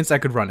not convinced I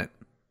could run it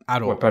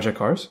at all. What, Project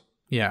Cars?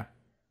 Yeah,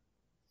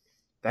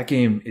 that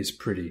game is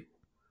pretty.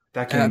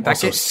 That game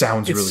also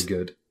sounds really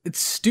good. It's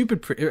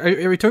stupid.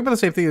 Are we talking about the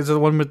same thing? Is the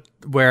one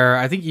where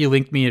I think you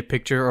linked me a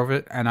picture of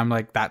it, and I'm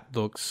like, that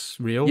looks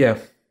real. Yeah,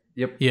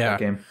 Yep. Yeah. That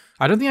game.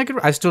 I don't think I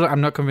could.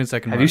 I'm not convinced I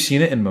can. Have run you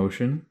seen it in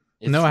motion?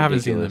 No, I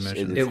haven't seen it in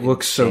motion. It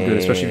looks so good,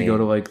 especially if you go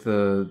to like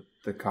the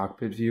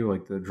cockpit view,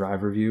 like the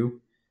driver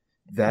view.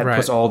 That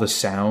plus all the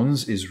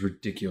sounds is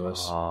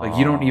ridiculous. Like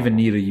you don't even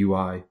need a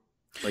UI.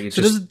 Like it's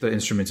just the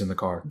instruments in the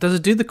car. Does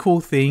it do the cool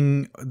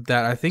thing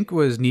that I think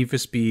was Need for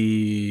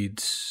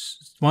Speed?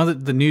 One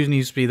of the new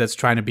Need for Speed that's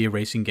trying to be a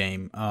racing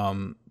game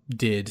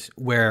did,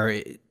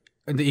 where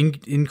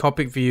in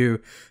cockpit view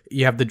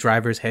you have the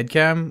driver's head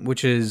cam,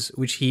 which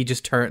he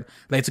just turned.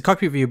 Like it's a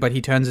cockpit view, but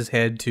he turns his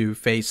head to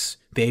face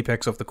the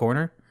apex of the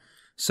corner,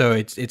 so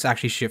it's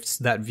actually shifts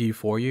that view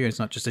for you. It's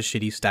not just a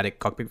shitty static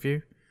cockpit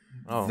view.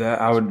 Oh,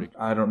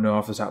 I don't know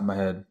off the top of my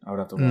head. I would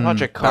have to watch.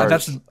 Project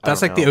Cars.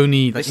 That's like the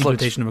only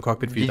implementation of a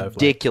cockpit view.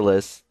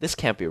 Ridiculous. This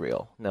can't be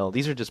real. No,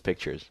 these are just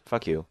pictures.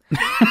 Fuck you.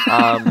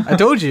 I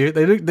told you.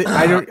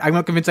 I'm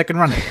not convinced I can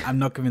run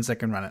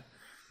it.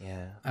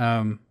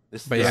 Yeah.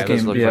 This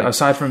game,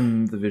 aside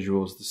from the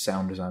visuals, the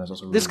sound design is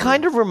also really This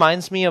kind of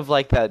reminds me of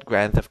like that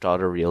Grand Theft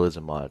Auto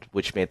Realism mod,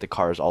 which made the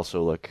cars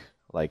also look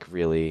like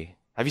really...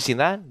 Have you seen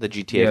that? The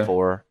GTA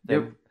 4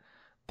 thing? Yep.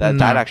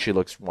 That actually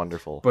looks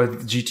wonderful. But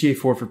GTA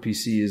 4 for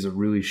PC is a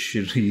really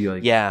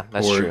shitty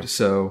that's port, true.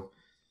 So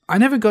I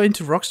never got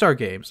into Rockstar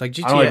games. Like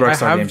GTA, I don't like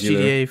Rockstar I have games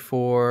GTA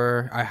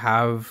 4. I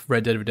have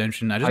Red Dead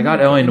Redemption. I got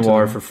LA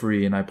Noire for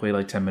free, and I played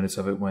like 10 minutes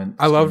of it.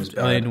 I loved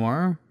LA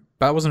Noire,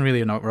 but that wasn't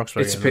really a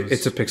Rockstar game.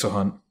 It's a pixel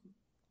hunt.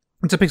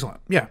 It's a pixel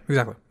hunt. Yeah,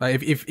 exactly.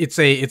 Like if it's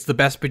the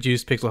best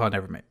produced pixel hunt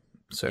ever made.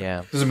 So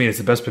doesn't mean it's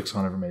the best pixel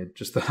hunt ever made.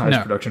 Just the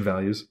highest production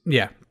values.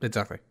 Yeah,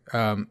 exactly.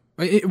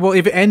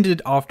 If it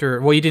ended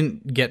after, you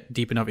didn't get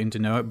deep enough into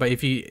know it, but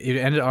if it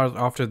ended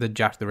after the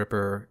Jack the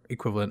Ripper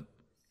equivalent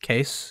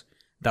case,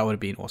 that would have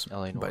been awesome.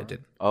 But it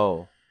didn't.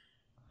 Oh,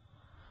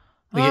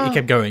 it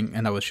kept going,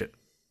 and that was shit.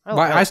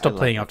 I stopped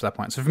playing after that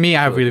point. So for me,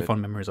 I have really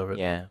fond memories of it.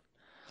 Yeah.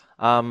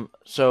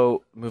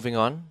 So moving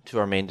on to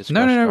our main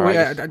discussion. No.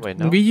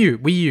 Wii U.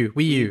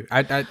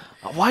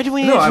 Why do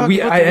we?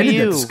 I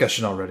ended that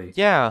discussion already.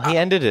 Yeah, he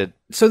ended it.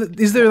 So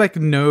is there like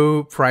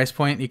no price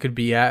point it could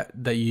be at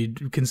that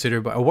you'd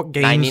consider? But what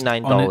games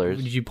 $99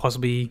 would you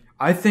possibly?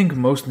 I think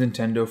most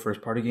Nintendo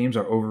first party games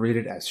are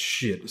overrated as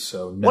shit.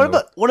 So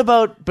no. What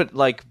about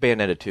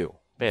Bayonetta 2?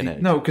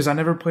 No, because I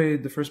never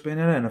played the first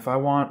Bayonetta, and if I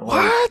want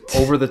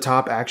over the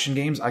top action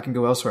games, I can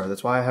go elsewhere.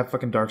 That's why I have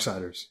fucking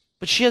Darksiders.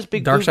 But she has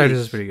big Darksiders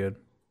is pretty good.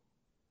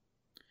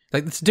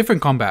 Like it's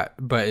different combat,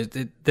 but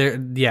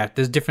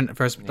there's different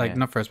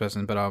not first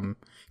person, but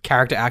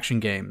character action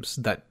games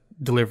that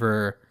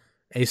deliver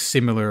a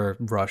similar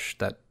rush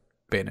that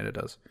Bayonetta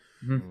does.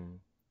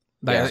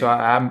 Mm-hmm. So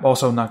I'm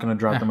also not going to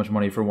drop that much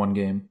money for one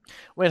game.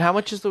 Wait, how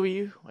much is the Wii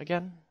U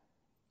again?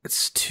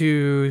 It's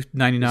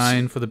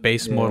 $2.99 for the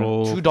base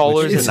model.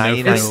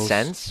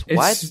 $2.99.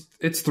 What?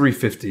 It's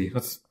 $3.50.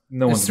 It's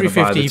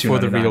 $3.50 for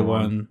the real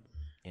one.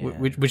 Yeah.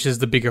 Which is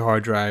the bigger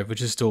hard drive, which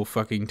is still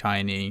fucking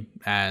tiny,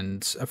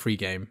 and a free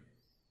game,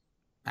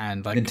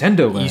 and like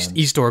Nintendo Land,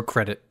 eStore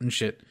credit and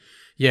shit.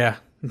 Yeah,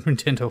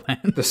 Nintendo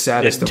Land, the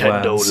saddest of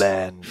lands.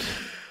 Land.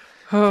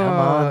 Come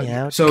on,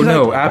 yeah.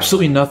 So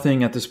absolutely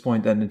nothing at this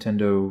point that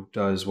Nintendo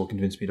does will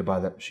convince me to buy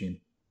that machine.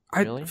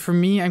 Really? For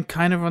me, I'm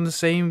kind of on the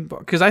same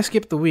because I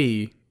skipped the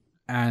Wii.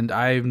 And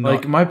I'm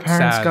not my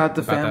parents got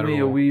the about family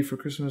a Wii for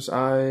Christmas.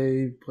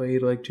 I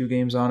played like 2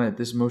 games on it.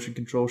 This motion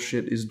control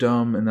shit is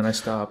dumb, and then I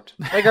stopped.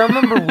 Like I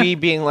remember Wii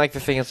being like the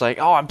thing. It's like,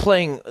 oh, I'm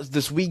playing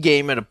this Wii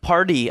game at a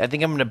party. I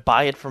think I'm gonna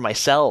buy it for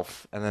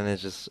myself, and then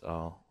it's just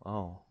oh.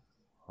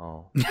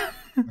 Well,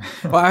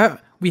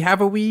 we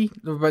have a Wii,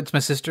 but it's my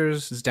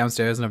sister's. It's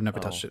downstairs, and I've never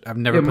touched it. I've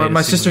never. Yeah,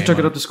 my sister took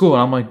it up to school,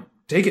 and I'm like,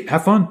 take it,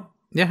 have fun.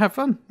 Yeah, have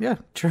fun. Yeah,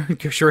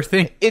 sure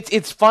thing.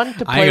 It's fun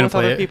to play with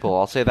other people.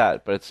 I'll say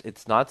that, but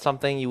it's not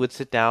something you would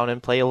sit down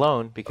and play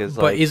alone because.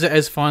 But is it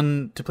as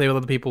fun to play with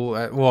other people?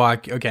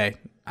 Okay,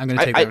 I'm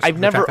gonna take. I've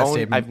never owned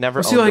the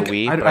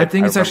Wii. I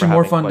think it's actually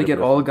more fun to get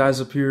all the guys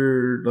up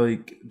here,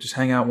 like just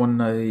hang out one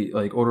night,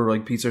 like order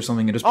like pizza or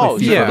something, and just play FIFA.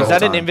 Yeah, is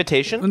that an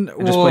invitation? Just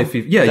play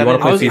FIFA. Yeah, you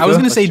want to play FIFA? I was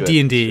gonna say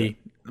D&D.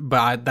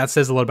 But that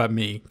says a lot about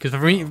me because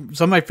for me,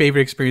 some of my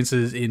favorite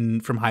experiences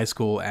from high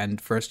school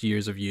and first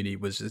years of uni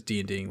was just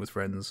D&Ding with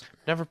friends.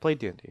 Never played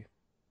D&D.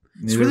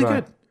 It's really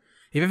good.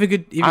 If you have a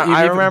good,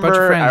 I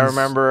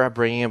remember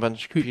bringing a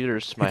bunch of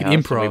computers to my house.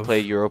 Improv. And we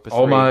played Europa 3.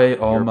 All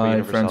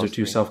my friends are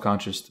too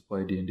self-conscious to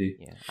play D&D.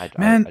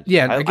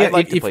 Yeah, I'd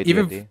like to play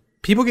D&D.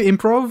 People get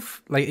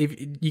improv, like if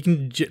you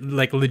can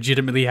like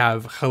legitimately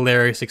have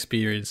hilarious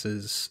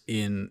experiences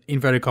in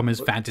inverted commas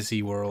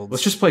fantasy worlds.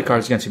 Let's just play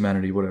Cards Against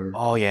Humanity, whatever.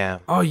 Oh yeah.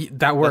 Oh,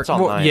 that works.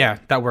 Well, yeah,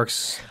 that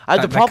works.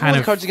 The problem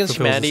with Cards Against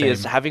Humanity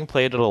is having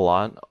played it a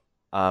lot.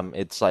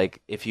 It's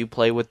like if you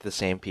play with the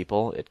same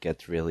people, it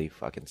gets really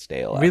fucking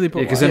stale. Really,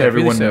 because then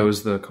everyone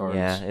knows the cards.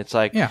 Yeah, it's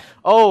like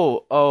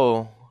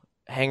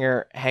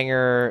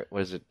hanger.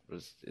 What is it?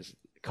 Is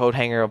coat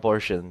hanger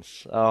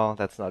abortions. Oh,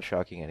 that's not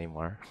shocking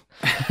anymore.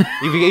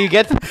 you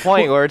get to the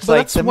point where it's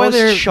like the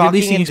most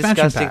shocking and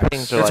disgusting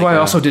things. That's why I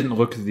also didn't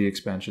look at the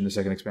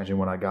second expansion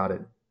when I got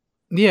it.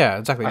 Yeah,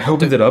 exactly. I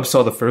opened it up,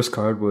 saw the first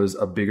card was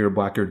a bigger,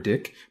 blacker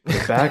dick, put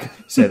it back,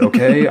 said,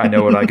 okay, I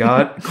know what I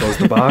got, closed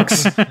the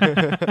box.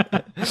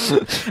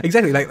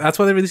 Exactly, like that's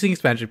why they're releasing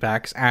expansion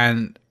packs,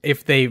 and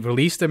if they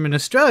release them in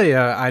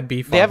Australia, I'd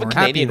be far They have a more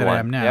happy Canadian than I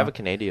am one. now. They have a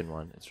Canadian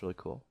one. It's really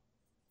cool.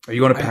 Are you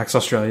going to PAX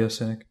Australia,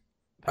 Cynic?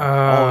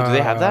 Oh, do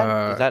they have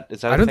that?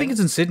 Is that? I don't think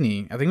it's in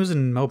Sydney. I think it was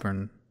in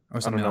Melbourne or I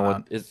something don't know.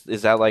 like that.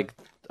 Is that like?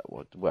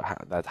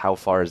 How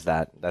far is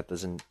that? That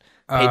doesn't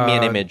paint me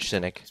an image,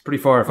 Cynic. It's pretty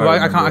far. If Well,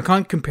 I I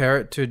can't compare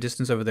it to a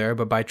distance over there,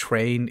 but by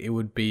train it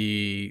would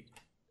be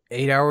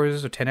 8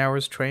 hours or 10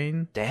 hours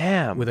train.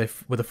 Damn. With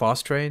a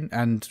fast train,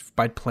 and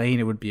by plane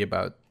it would be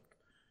about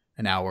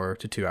an hour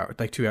to 2 hours,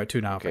 like 2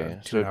 and a half. Okay,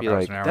 hours, so it'd be 2.5 hours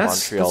like an hour.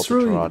 Montreal to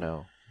really-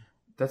 Toronto.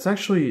 That's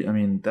actually, I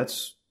mean,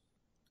 that's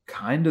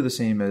kind of the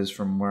same as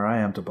from where I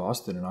am to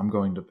Boston, and I'm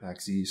going to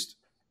PAX East.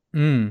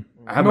 I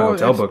have my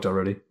hotel booked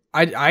already.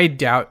 I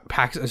doubt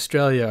PAX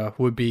Australia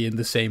would be in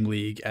the same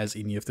league as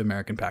any of the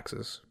American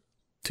PAXs,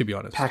 to be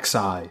honest. PAX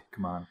I,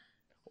 come on.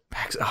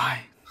 PAX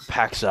I.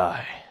 PAX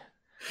I.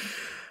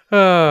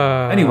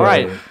 Anyway. All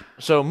right.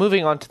 So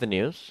moving on to the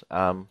news,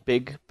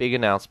 big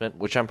announcement,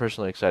 which I'm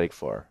personally excited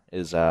for,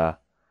 is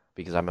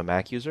because I'm a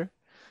Mac user,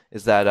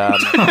 is that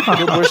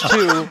Guild Wars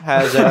 2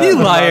 has You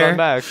liar. on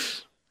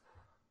Macs.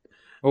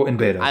 Oh, in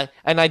beta.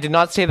 I did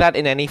not say that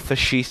in any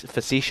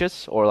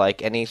facetious or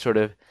like any sort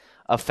of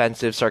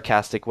offensive,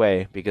 sarcastic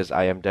way, because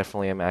I am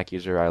definitely a Mac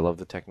user. I love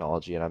the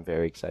technology, and I'm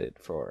very excited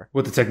for.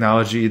 With the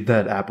technology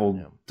that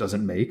Apple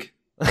doesn't make.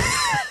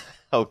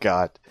 Oh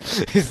God,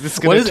 is this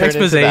What going does to turn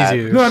expose into that?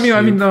 you? No,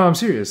 I mean, no, I'm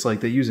serious.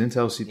 Like, they use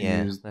Intel CPUs.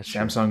 Yeah, that's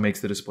true. Samsung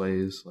makes the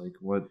displays. Like,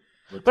 what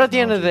But at the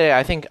end of the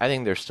technology? day, I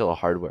think they're still a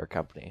hardware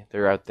company.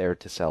 They're out there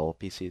to sell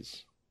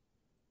PCs.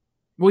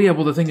 Well, yeah,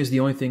 well, the thing is,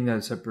 the only thing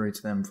that separates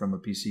them from a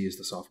PC is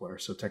the software.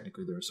 So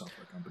technically, they're a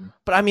software company.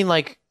 But I mean,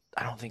 like,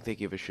 I don't think they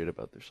give a shit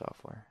about their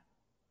software.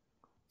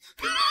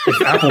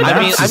 If Apple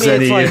Maps I is mean,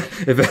 it's any,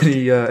 like- if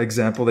any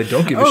example, they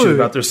don't give a shit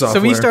about their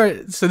software.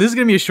 So this is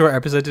gonna be a short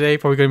episode today.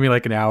 Probably gonna be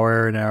like an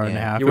hour and a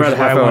half. You were at which a is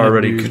why half I hour wanted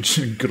already.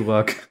 Noob- Good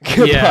luck.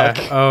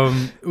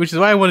 Which is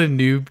why I wanted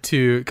Noob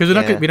to, because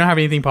Yeah. we don't have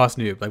anything past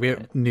Noob. Like we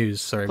have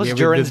news. Sorry, Plus we have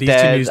Durin's these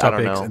dead, two news I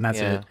don't topics, know. and that's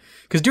Yeah. it.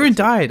 Because Durin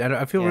died.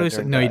 I feel Yeah, really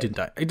Durin no, he died. didn't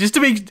die. Just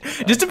to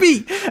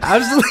be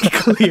absolutely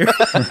clear.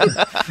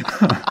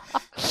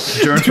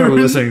 Durin's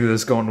probably listening to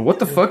this, going, "What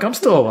the fuck? I'm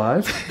still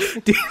alive."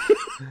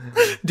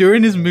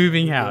 Durin is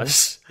moving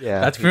house. Yeah,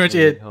 that's he's pretty much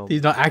moving it. home.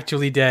 He's not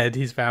actually dead.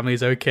 His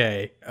family's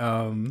okay.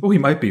 Well, he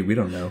might be. We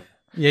don't know.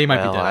 Yeah, he might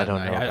Well, be dead. I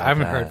don't know I about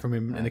haven't that. heard from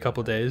him in a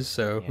couple of days,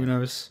 so who Yeah.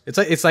 knows?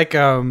 It's like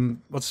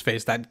what's his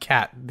face? That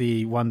cat,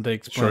 the one that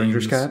explains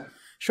Schrodinger's cat.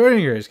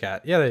 Schrodinger's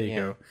cat. Yeah, there you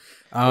go.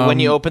 When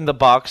you open the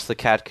box, the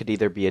cat could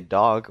either be a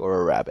dog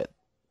or a rabbit.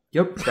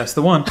 Yep, that's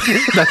the one.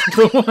 that's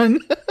the one.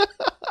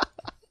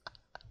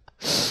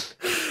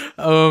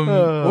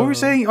 What were we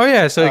saying? Oh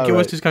yeah, so Guild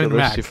Wars 2 is coming to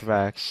Mac. Super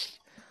Max.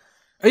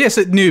 Oh yeah,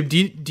 so Noob,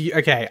 do you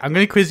okay, I'm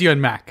gonna quiz you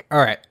on Mac.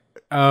 Alright.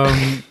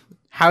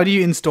 How do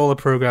you install a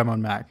program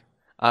on Mac?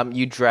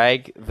 You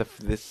drag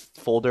this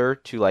folder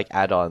to like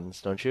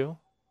add-ons, don't you?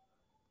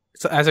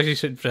 So that's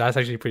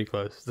actually pretty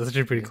close. That's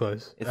actually pretty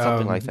close. It's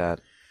something like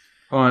that.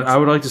 Hold on, I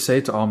would like to say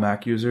to all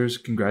Mac users,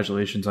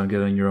 congratulations on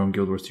getting your own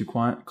Guild Wars 2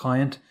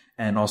 client,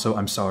 and also,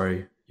 I'm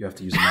sorry you have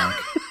to use a Mac.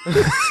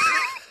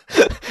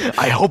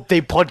 I hope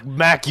they put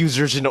Mac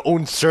users in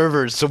own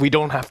servers so we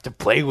don't have to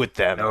play with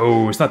them.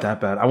 No, it's not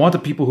that bad. I want the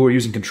people who are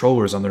using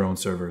controllers on their own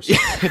servers.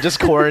 Just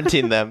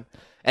quarantine them.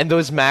 And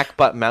those Mac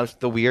mouse,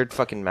 the weird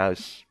fucking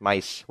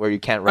mice where you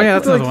can't write. Oh yeah,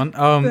 that's another one.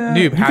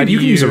 Noob, how do you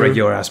can use a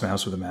regular ass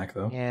mouse with a Mac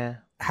though. Yeah.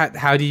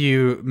 How do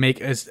you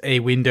make a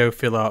window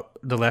fill up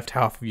the left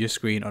half of your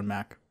screen on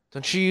Mac?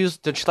 Don't you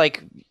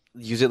like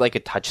use it like a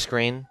touch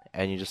screen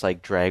and you just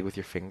like drag with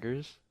your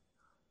fingers?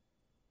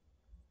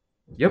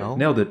 Yep, No?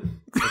 nailed it.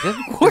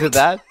 Is it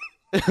that?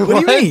 What do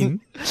you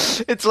mean?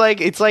 It's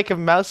like a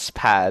mouse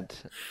pad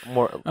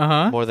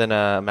more than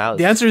a mouse.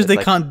 The answer is It's they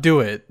like- can't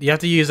do it. You have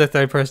to use a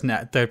third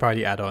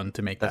party add-on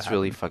to make that. That's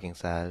really fucking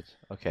sad.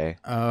 Okay.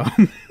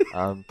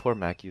 happen. Poor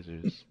Mac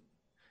users.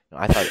 No,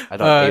 I thought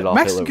Adolf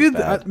Mac's Hitler good.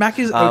 was bad. Mac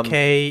is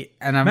okay,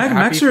 and I'm happy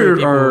Macs for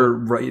people.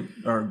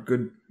 are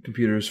good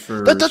computers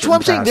for. That's what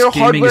I'm saying. They're a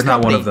Gaming hardware is not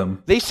company. one of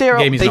them. They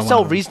Gaming's not one sell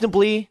of them.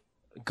 reasonably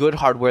good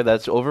hardware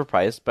that's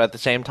overpriced, but at the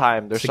same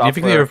time, their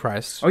significantly software.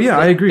 overpriced. Oh yeah,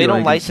 I agree. They don't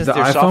Like, license the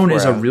their iPhone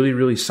is a software. really,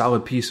 really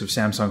solid piece of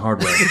Samsung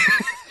hardware.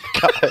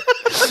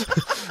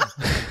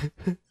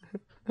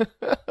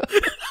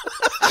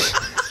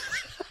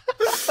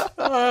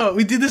 Oh,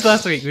 we did this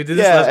last week. We did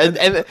this Yeah, last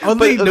and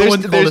Only but no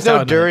one called there's us no out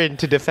on it. Durin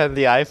to defend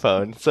the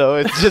iPhone, so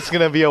it's just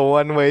gonna be a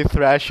one-way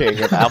thrashing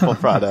of Apple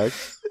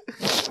products.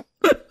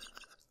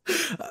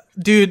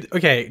 Dude,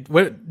 okay.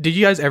 What did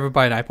you guys ever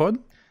buy an iPod?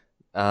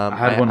 I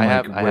had one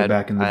way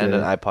back in the I had day.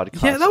 an iPod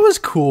Classic. Yeah, that was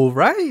cool,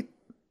 right?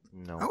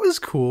 No. That was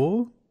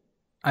cool.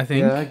 I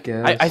think. Yeah, I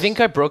guess. I think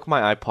I broke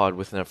my iPod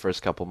within the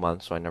first couple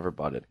months, so I never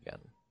bought it again.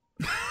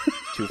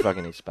 Too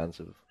fucking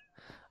expensive.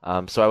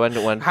 So I went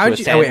to How'd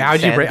you break?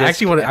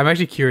 SanDisk- I'm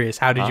actually curious.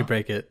 How did you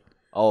break it?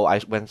 Oh,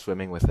 I went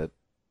swimming with it.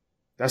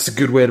 That's a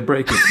good way to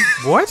break it.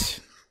 What?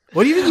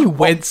 What do you mean you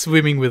went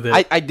swimming with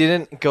it? I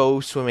didn't go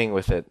swimming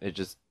with it. It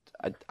just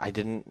I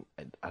didn't.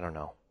 I don't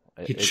know.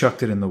 He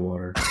chucked it in the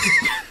water.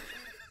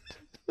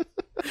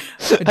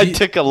 I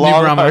took a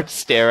long, hard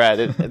stare at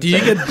it. Do you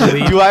get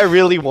bullied? Do I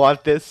really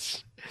want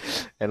this?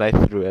 And I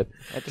threw it.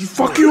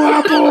 Fuck you,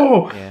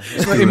 Apple! Yeah.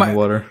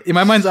 in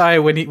my mind's eye,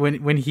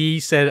 when he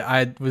said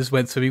I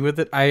went swimming with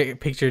it, I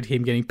pictured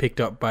him getting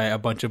picked up by a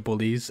bunch of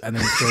bullies and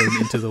then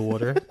thrown into the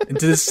water,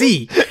 into the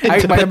sea,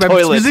 into the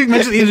toilet.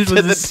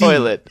 Into the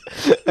toilet.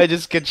 I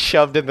just get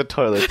shoved in the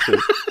toilet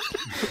too.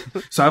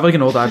 So I have like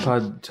an old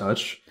iPod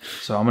Touch,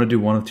 so I'm gonna do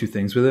one of two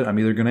things with it. I'm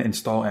either gonna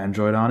install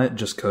Android on it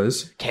just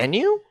cause. Can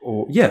you?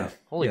 Or yeah.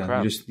 Holy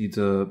crap! You just need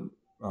to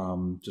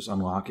just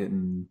unlock it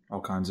and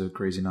all kinds of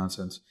crazy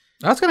nonsense.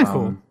 That's kind of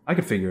cool. I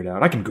could figure it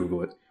out. I can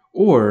Google it,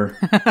 or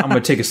I'm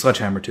gonna take a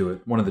sledgehammer to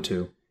it. One of the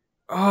two.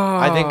 Oh,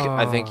 I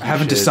think I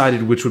haven't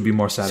decided which would be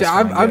more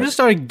satisfying. See, I've just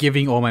started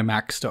giving all my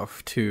Mac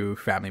stuff to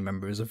family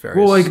members of various.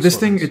 Well, like this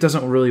thing, it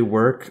doesn't really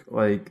work.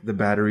 Like the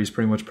battery's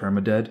pretty much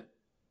perma-dead.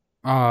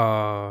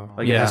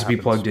 Like it has to be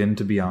plugged in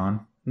to be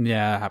on.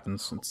 Yeah, it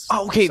happens.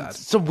 Okay,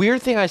 so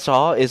weird thing I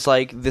saw is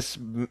like this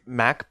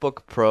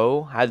MacBook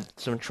Pro had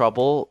some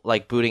trouble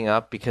like booting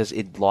up because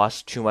it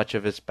lost too much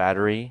of its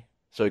battery,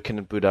 so it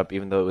couldn't boot up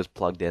even though it was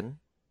plugged in.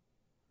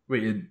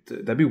 Wait,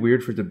 that'd be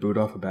weird for it to boot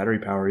off a battery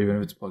power even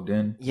if it's plugged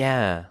in.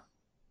 Yeah,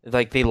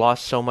 like they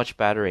lost so much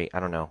battery. I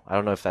don't know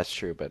if that's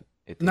true, but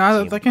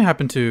that can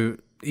happen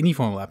to any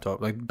form of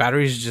laptop. Like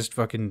batteries just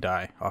fucking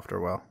die after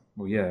a while.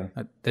 Well, yeah,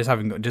 they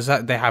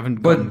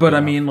haven't. But I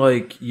mean,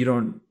 like you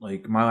don't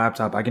like my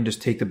laptop. I can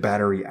just take the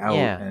battery out,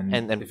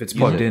 and if it's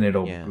plugged in,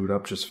 it'll boot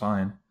up just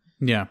fine.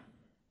 Yeah,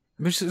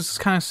 which is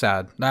kind of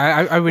sad.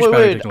 I wish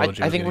better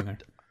technology. I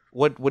think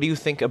what do you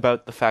think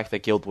about the fact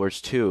that Guild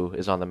Wars 2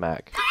 is on the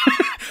Mac?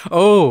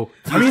 Oh,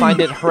 you find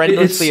it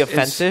horrendously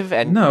offensive?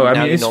 And no, I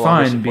mean it's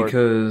fine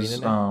because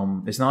it's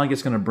not like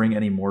it's going to bring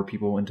any more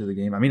people into the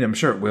game. I mean, I'm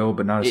sure it will,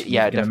 but not a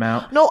significant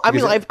amount. No, I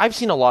mean I've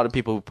seen a lot of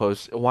people who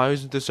post, "Why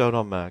isn't this out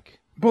on Mac?"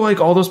 But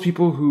like all those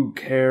people who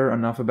care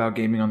enough about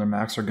gaming on their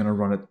Macs are going to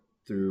run it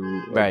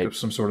through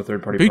some sort of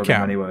third-party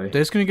program anyway.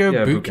 They're just going to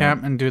go boot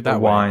camp and do it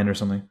that way. Wine or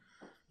something.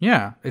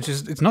 Yeah,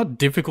 it's not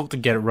difficult to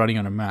get it running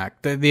on a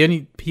Mac. The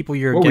only people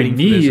what we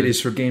need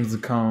is for games to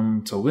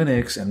come to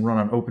Linux and run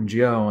on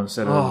OpenGL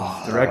instead of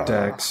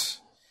DirectX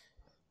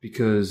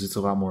because it's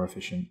a lot more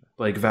efficient.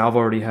 Like Valve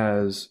already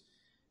has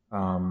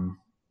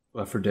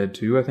Left 4 Dead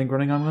 2, I think,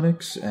 running on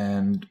Linux,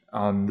 and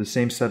on the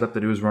same setup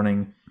that it was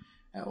running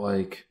at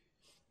like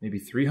maybe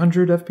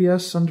 300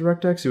 FPS on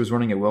DirectX, it was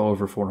running at well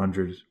over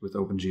 400 with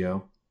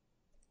OpenGL.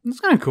 It's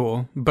kind of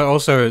cool, but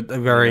also a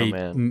very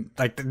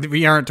like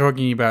we aren't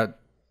talking about.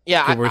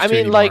 Yeah, I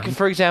mean, like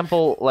for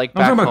example, like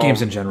I'm talking about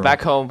games in general.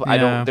 Back home,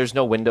 there's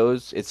no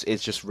Windows.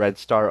 It's just Red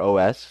Star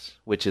OS,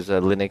 which is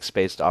a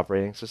Linux-based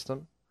operating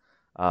system.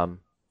 Have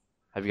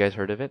you guys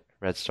heard of it?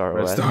 Red Star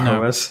OS.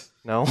 OS.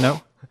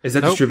 No. Is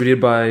that distributed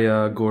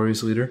by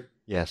Glorious Leader?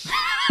 Yes.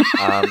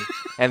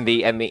 And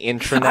the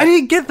intranet. I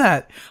didn't get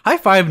that. High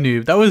five,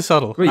 Noob. That was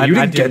subtle. Wait, you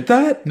didn't get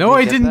that? No,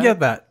 I didn't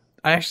get that.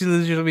 I actually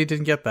legitimately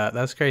didn't get that.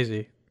 That's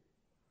crazy.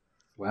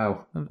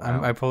 Wow.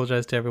 I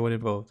apologize to everyone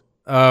involved.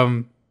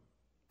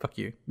 Fuck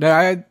you.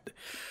 No,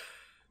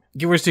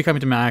 Guild Wars 2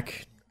 coming to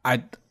Mac.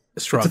 I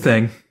shrug. It's a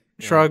thing.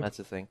 Shrug. Yeah, that's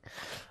a thing.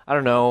 I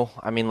don't know.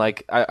 I mean,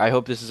 like, I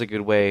hope this is a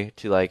good way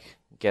to like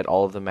get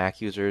all of the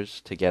Mac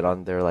users to get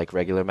on their like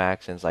regular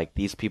Macs, and it's like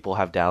these people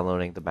have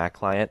downloading the Mac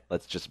client.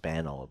 Let's just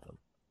ban all of them.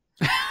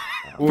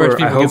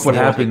 Or I hope what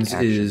happens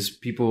is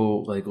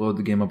people like load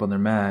the game up on their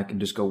Mac and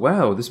just go,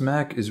 "Wow, this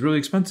Mac is really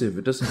expensive.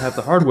 It doesn't have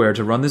the hardware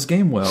to run this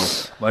game well.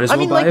 Might as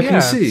well buy a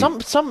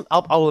PC."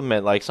 I'll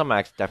admit, like some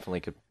Macs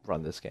definitely could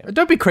run this game.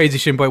 Don't be crazy,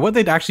 Shinboy. What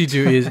they'd actually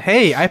do is,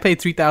 hey, I paid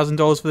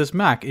 $3,000 for this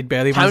Mac. It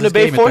barely runs this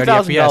game at 30 FPS.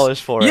 Time to pay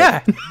 $4,000 for it.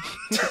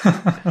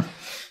 Yeah.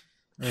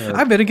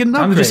 I better get an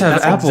upgrade. I'm just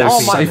have Apple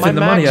siphon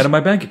the money out of my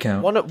bank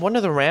account. One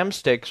of the RAM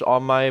sticks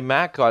on my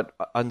Mac got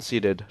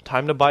unseated.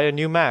 Time to buy a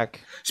new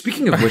Mac.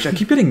 Speaking of which, I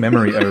keep getting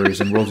memory errors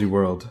in World v.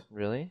 World.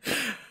 Really?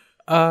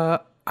 I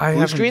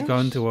haven't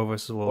gone to World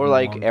vs. World. Or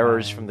like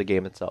errors from the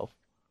game itself.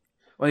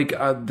 Like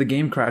the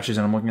game crashes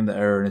and I'm looking at the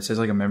error and it says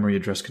like a memory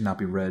address could not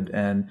be read,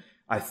 and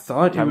I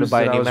thought it was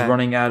that I was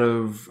running out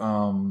of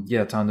time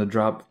to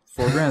drop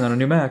 $4,000 on a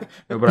new Mac.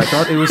 No, but I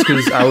thought it was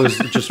because I was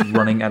just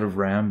running out of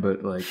RAM,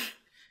 but like.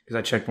 Because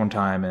I checked one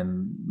time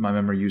and my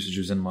memory usage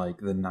was in like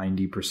the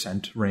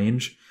 90%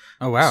 range.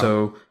 Oh, wow.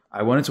 So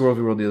I went into World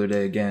v. World the other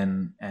day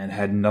again and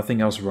had nothing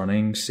else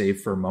running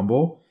save for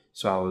Mumble.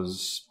 So I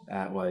was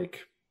at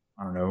like,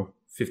 I don't know,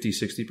 50,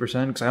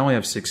 60% because I only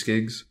have 6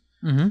 gigs.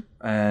 Mm-hmm.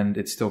 And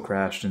it still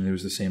crashed and it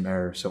was the same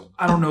error. So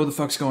I don't know what the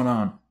fuck's going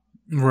on.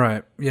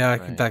 Right. Yeah,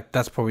 right.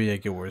 That's probably a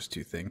Guild Wars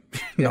 2 thing.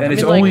 And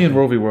it's only in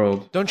World v.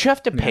 World. Don't you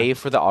have to pay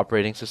for the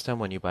operating system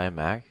when you buy a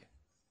Mac?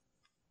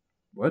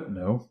 What?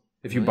 No.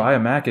 If you buy a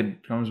Mac,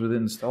 it comes with it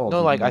installed.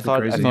 No, like I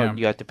thought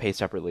you had to pay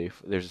separately.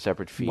 There's a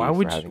separate fee. Why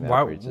would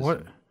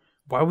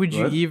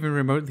you even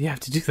remotely have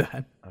to do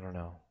that? I don't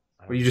know.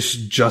 Are you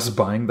just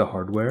buying the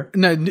hardware?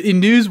 No, in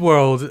News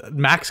World,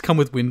 Macs come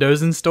with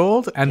Windows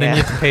installed, and then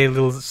you have to pay a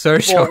little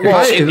surcharge.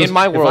 Well, in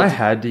my world, if I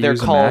had to they're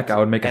use a called Mac, I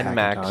would make a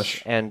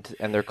NMacs, Hackintosh.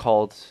 and they're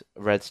called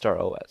Red Star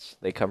OS.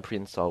 They come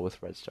pre-installed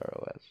with Red Star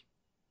OS.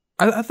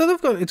 I thought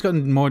it's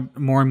gotten more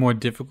and more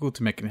difficult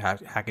to make a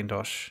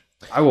Hackintosh.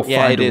 I will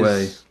find a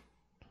way.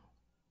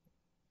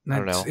 I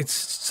don't know. It's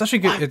such a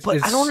good. But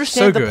it's I don't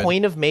understand so the good.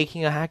 point of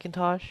making a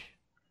Hackintosh.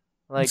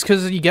 Like, It's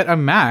because you get a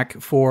Mac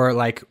for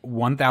like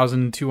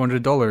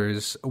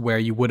 $1,200, where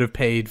you would have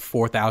paid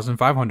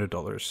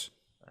 $4,500.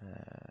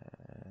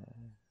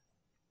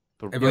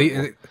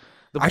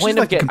 the I point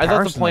like of the I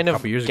thought the comparison point a of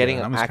couple years ago, getting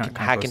a and I was kinda close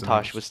to the Hackintosh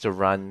numbers. was to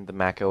run the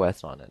Mac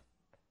OS on it.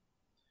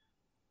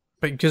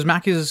 But because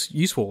Mac is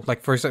useful,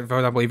 like for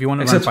example, if you want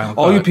to Except run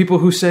Final all Cut, you people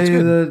who say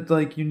good. that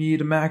like you need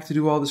a Mac to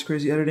do all this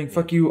crazy editing,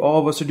 fuck you. All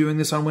of us are doing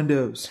this on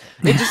Windows.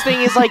 The interesting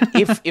thing is, like,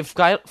 if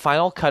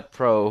Final Cut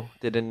Pro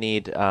didn't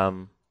need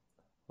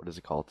what is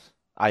it called?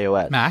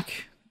 iOS. Mac,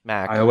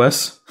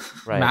 iOS.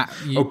 Right.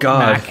 Oh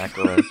God. Mac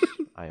OS.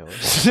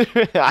 iOS.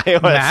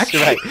 iOS. Mac?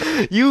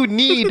 Right. You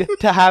need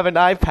to have an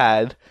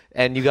iPad,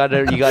 and you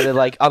gotta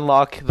like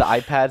unlock the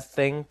iPad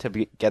thing to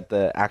get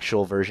the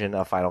actual version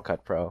of Final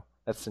Cut Pro.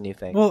 That's the new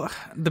thing. well,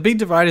 the big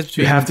divide is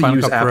between You have to Final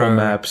use Cut Apple Pro.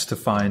 Maps to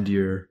find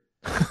your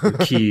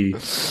key.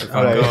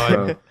 Oh,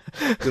 God.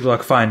 Good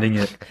luck finding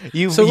it.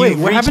 You've So wait,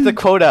 what reached happened- the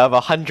quota of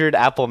 100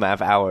 Apple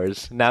Map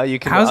hours. Now you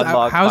can unlock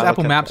How's Final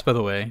Apple Cut Maps, Pro. by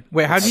the way?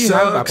 Wait, how do you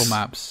have Sucks. Apple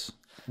Maps?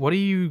 What are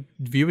you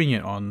viewing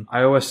it on?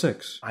 iOS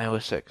 6.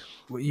 iOS 6.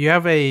 You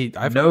have a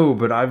iPhone. No,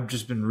 but I've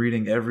just been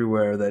reading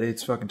everywhere that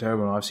it's fucking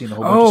terrible. I've seen a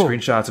whole bunch of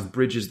screenshots of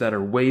bridges that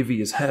are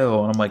wavy as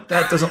hell, and I'm like,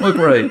 that doesn't look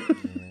right.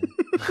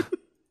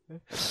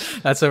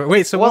 That's a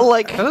wait. So Well, what,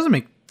 like- that doesn't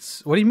make.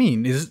 What do you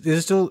mean? Is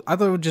it still? I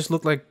thought it would just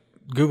look like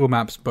Google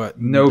Maps, but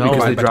No, because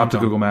provided they by dropped the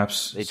TomTom. Google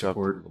Maps They dropped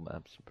support. Google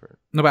Maps support.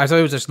 No, but I thought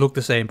it would just look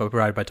the same, but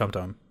provided by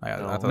TomTom. I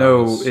thought that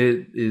No, was-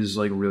 it is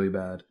like really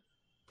bad.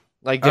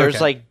 Like, there's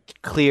Okay. like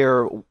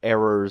clear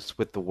errors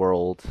with the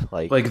world.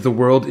 Like the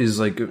world is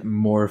like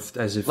morphed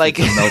as if Like-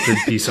 it's a melted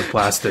piece of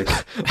plastic.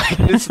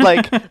 this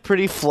like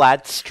pretty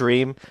flat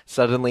stream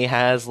suddenly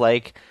has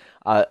like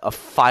a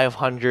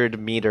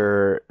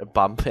 500-meter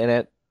bump in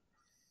it.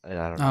 And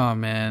I don't know. Oh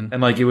man.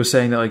 And like it was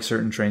saying that like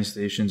certain train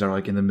stations are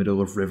like in the middle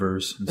of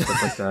rivers and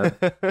stuff like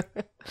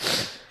that.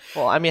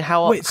 Well, I mean,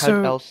 how Wait,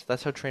 so- else?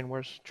 That's how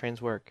trains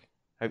work.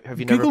 Have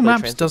you never Google played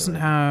Maps Train doesn't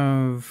Simulator?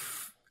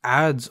 have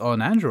ads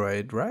on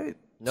Android, right?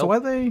 So Nope. why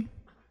they?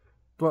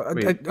 Well,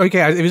 Wait.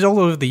 okay, it was all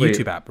over the Wait.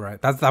 YouTube app, right?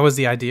 That was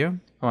the idea.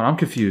 Hold on, I'm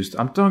confused.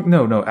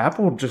 No.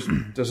 Apple just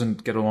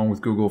doesn't get along with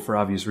Google for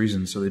obvious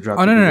reasons, so they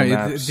dropped Oh the no! Google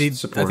Maps I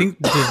support. think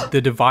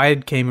the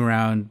divide came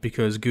around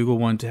because Google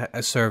wanted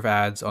to serve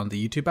ads on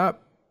the YouTube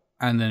app,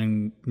 and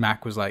then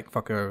Mac was like,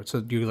 "Fuck her." So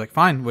Google's like,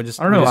 "Fine, we're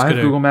just." I don't know. we're just I have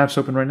gonna- Google Maps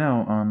open right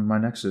now on my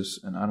Nexus,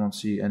 and I don't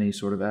see any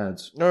sort of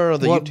ads. No,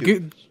 the Well,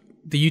 YouTube.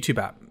 the YouTube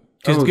app,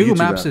 because Oh, the Google YouTube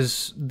Maps app.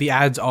 is the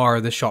ads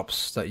are the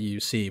shops that you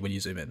see when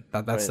you zoom in.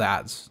 That's Right. the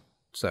ads.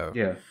 So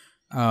Yeah.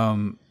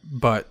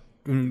 but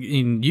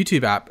in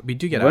YouTube app we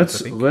do get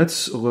ads. I think.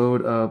 Let's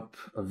load up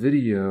a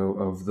video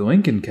of the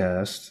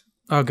Lincolncast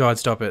Oh God,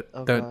 stop it!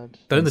 Oh, don't God.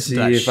 don't and listen see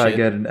to that if shit. I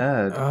get an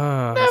ad.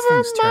 That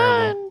thing's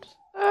terrible.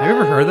 Have you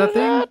ever heard that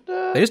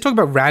thing? They just talk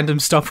about random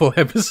stuff all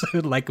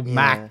episode, like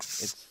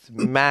Max. It's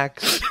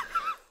Max.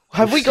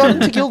 Have we gotten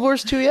to Guild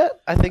Wars 2 yet?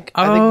 I think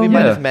we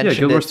might have mentioned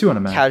Guild Wars it 2 on a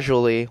Mac.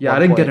 casually. Yeah, I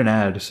one didn't get point. an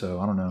ad, so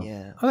I don't know.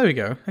 Yeah. Oh, there we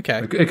go. Okay,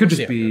 It could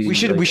just Yeah. be. We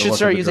should like, we a should luck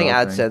start of the using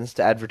draw thing. AdSense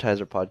to advertise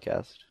our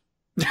podcast.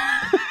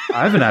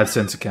 I have an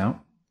AdSense account.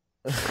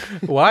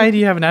 Why do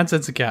you have an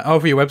AdSense account? Oh,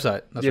 for your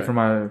website. That's Yeah,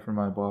 right. for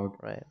my blog.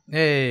 Right.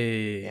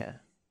 Hey. Yeah.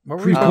 What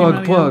were Free we talking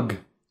about plug.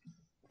 again?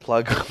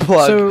 Plug.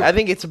 So- I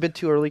think it's a bit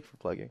too early for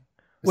plugging.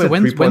 Wait, It said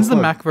when's pre-plug. the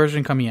Mac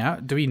version coming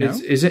out? Do we know?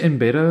 Is it in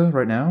beta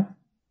right now?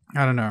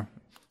 I don't know.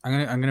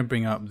 I'm gonna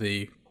bring up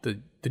the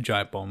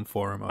Giant Bomb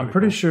forum. I'm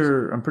pretty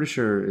sure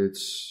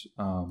it's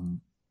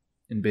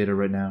in beta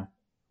right now.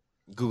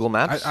 Google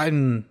Maps.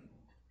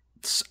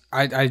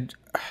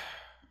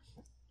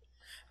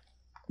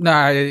 No,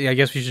 I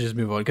guess we should just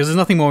move on because there's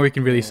nothing more we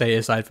can really say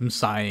aside from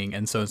sighing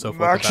and so forth.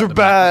 Macs about are the Mac.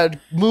 bad.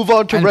 Move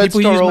on to And Red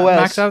people Star use OS.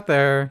 Macs out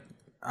there.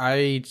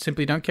 I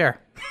simply don't care.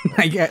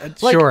 Like,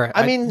 Sure,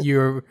 I mean-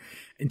 you're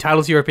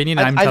entitled to your opinion.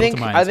 I'm I entitled think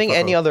to mine. I think so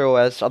fuck any off. other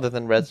OS other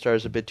than Red Star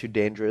is a bit too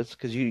dangerous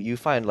because you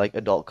find like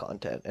adult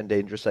content and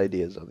dangerous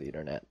ideas on the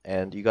internet,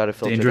 and you got to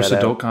filter Dangerous that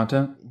adult out.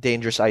 content.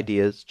 Dangerous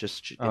ideas,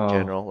 just in Oh,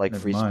 general, like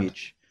never free mind.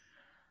 speech.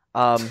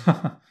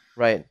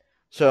 Right.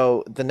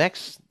 So the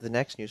next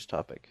news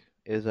topic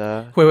is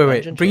Wait.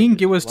 engine Bringing changes.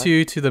 Guild Wars What?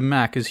 2 to the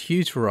Mac is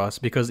huge for us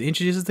because it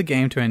introduces the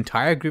game to an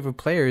entire group of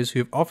players who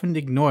have often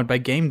ignored by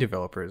game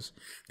developers.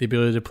 The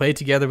ability to play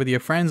together with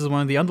your friends is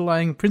one of the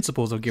underlying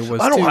principles of Guild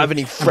Wars 2. I don't have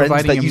any and friends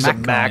providing that use a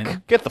Mac.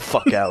 client Get the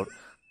fuck out.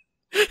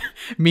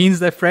 means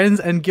that friends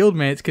and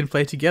guildmates can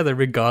play together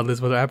regardless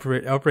of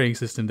what operating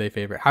system they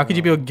favor. How could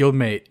you be a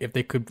guildmate if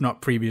they could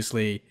not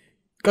previously?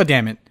 God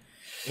damn it!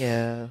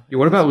 Yeah. Yeah,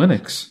 what about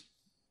Linux?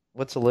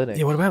 What's a Linux?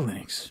 Yeah, what about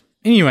Linux?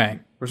 Anyway,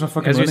 Where's my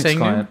fucking As you're Linux saying,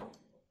 client?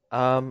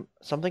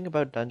 Something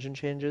about dungeon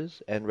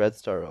changes and Red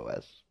Star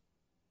OS.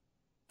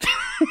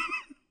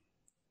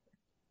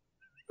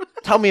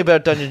 Tell me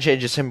about dungeon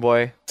changes,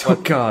 Shinboy. Oh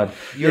God,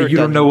 You're you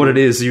a don't know what it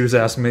dungeon is. You just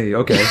ask me.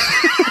 Okay.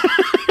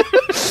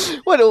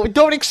 What?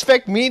 Don't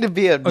expect me to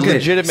be a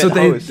legitimate so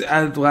host.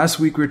 Last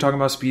week we were talking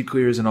about speed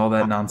clears and all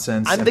that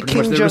nonsense. I'm and the pretty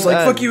much Kim they were just like,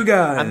 Jong-un. "Fuck you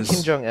guys." I'm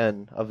Kim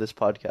Jong-un of this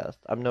podcast.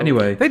 I'm no.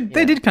 Anyway,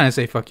 They did kind of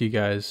say "fuck you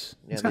guys."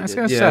 Yeah, It's they kind did.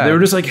 of yeah, sad. they were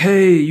just like,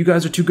 "Hey, you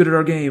guys are too good at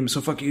our game,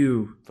 so fuck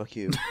you." Fuck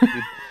you.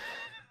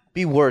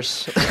 Be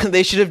worse.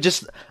 They should have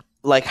just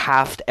like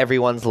halved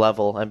everyone's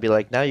level and be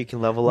like, now you can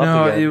level up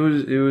No, again.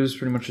 it was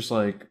pretty much just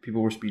like people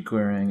were speed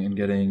clearing and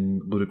getting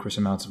ludicrous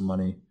amounts of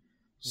money,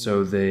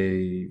 so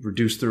they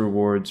reduced the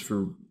rewards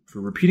for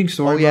repeating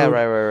story. Oh yeah, mode,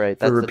 right.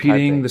 For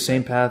repeating the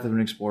same path of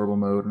an explorable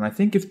mode, and I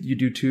think if you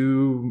do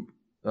 2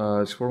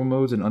 explorable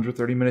modes in under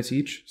 30 minutes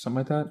each, something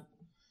like that.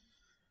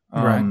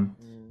 Right.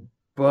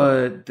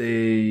 But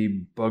they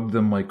bugged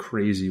them like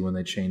crazy when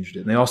they changed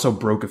it. And they also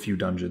broke a few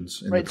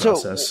dungeons in the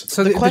process.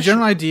 So the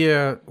general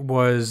idea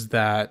was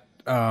that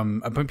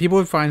people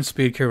would find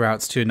speed clear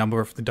routes to a number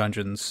of the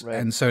dungeons,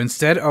 and so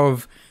instead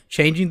of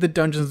changing the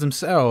dungeons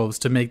themselves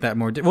to make that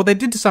more, well, they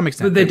did to some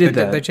extent. They did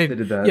that. They changed, They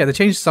did that. Yeah, they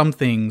changed some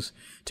things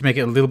to make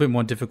it a little bit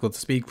more difficult to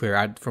speed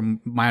clear. From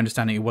my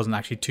understanding, it wasn't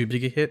actually too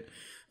big a hit,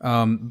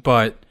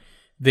 but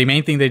the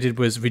main thing they did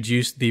was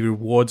reduce the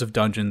rewards of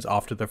dungeons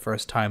after the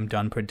first time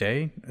done per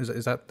day.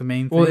 Is that the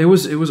main thing? Well, it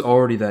was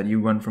already that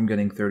you went from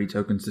getting 30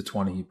 tokens to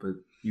 20, but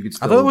you could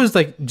still. I thought it was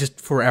like just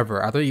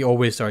forever. I thought you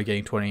always started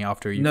getting 20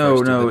 after you.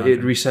 first did the it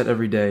dungeon. reset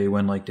every day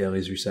when like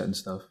dailies reset and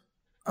stuff.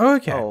 Oh,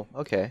 okay. Oh,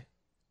 okay.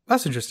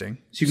 That's interesting.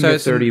 So you can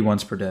get 30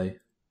 once per day.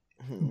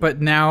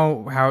 But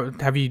now, how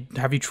have you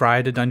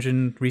tried a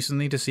dungeon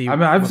recently to see? I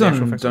mean, I've what the actual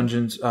done effects are?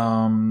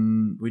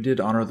 dungeons. We did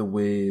Honor the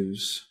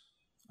Waves,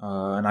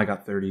 and I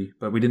got 30,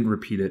 but we didn't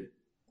repeat it.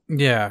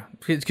 Yeah,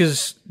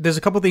 because there's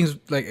a couple things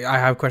like I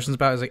have questions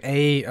about. Is like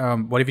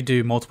what if you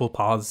do multiple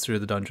paths through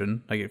the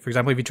dungeon? Like for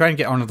example, if you try and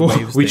get Honor the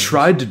Waves, We things-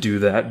 tried to do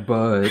that,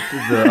 but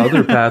the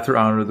other path for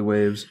Honor the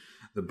Waves,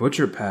 the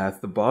Butcher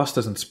path, the boss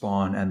doesn't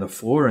spawn, and the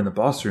floor in the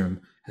boss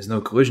room has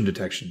no collision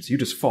detection, so you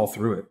just fall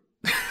through it.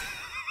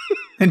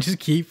 and just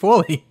keep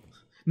falling.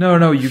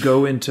 No, you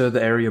go into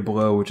the area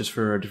below, which is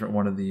for a different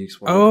one of the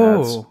explorer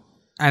paths.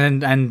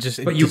 and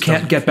just But you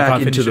can't get back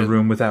into finish the it.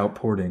 room without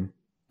porting.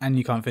 And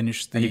you can't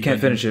finish. And you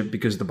can't finish it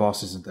because the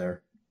boss isn't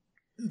there.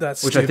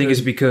 That's Which I think is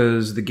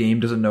because the game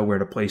doesn't know where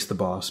to place the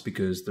boss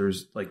because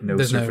there's like no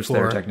There's no surface there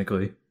floor.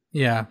 technically.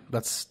 Yeah,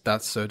 that's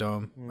so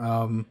dumb.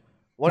 One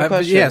but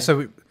question. yeah,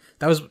 so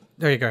that was.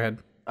 There you go ahead.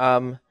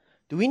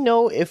 Do we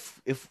know if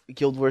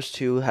Guild Wars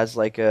 2 has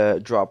like a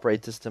drop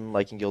rate system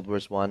like in Guild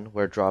Wars 1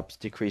 where drops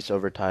decrease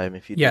over time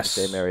if you do Yes.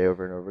 the same area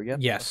over and over again?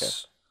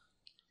 Yes,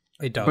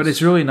 it does. But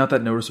it's really not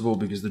that noticeable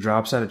because the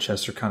drops out of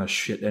chests are kind of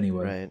shit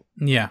anyway. Okay. Right.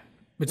 yeah.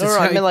 It's No,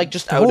 I mean like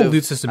just the out whole of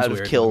loot system's out of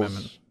weird at the moment.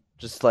 kills.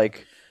 Just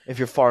like if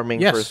you're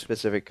farming Yes. for a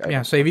specific item.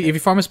 Yeah, so if you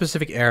farm a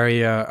specific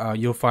area,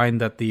 you'll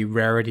find that the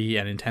rarity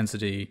and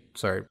intensity,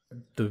 the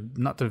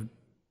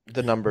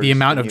numbers,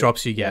 amount when of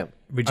drops you get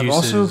I've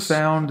reduces. also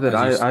found that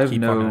as you I have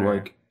keep no on an area.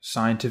 like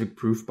scientific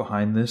proof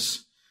behind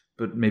this,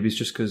 but maybe it's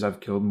just because I've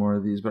killed more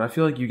of these. But I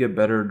feel like you get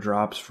better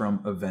drops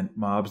from event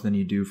mobs than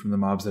you do from the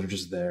mobs that are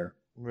just there.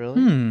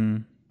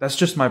 Really? That's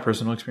just my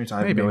personal experience. I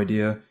have Maybe. no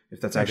idea if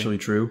that's actually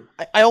true.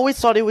 I always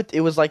thought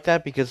it was like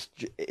that because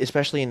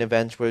especially in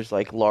events where it's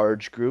like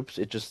large groups,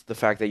 it's just the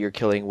fact that you're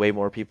killing way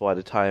more people at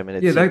a time and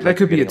it Yeah, seems that like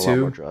could you're be getting it a lot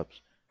too. more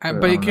drops.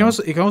 But it can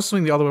also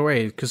swing the other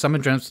way because some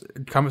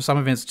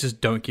events just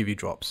don't give you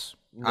drops.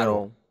 at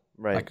all. No,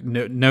 right. Like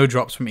no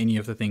drops from any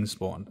of the things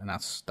spawn, and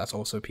that's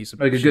also a piece of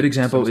Like a shit good to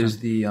example some is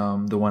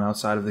extent. the one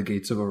outside of the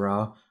gates of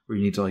Arah where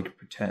you need to like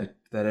protect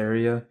that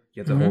area.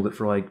 You have to Mm-hmm. hold it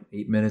for like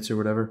 8 minutes or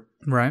whatever.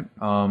 Right.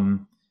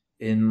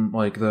 In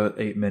like the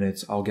 8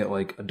 minutes, I'll get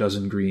like a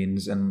dozen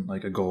greens and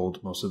like a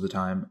gold most of the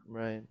time.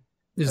 Right.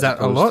 Is as that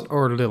a opposed lot to-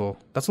 or little?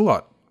 That's a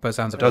lot, but it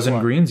sounds A like dozen a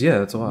lot. greens, yeah,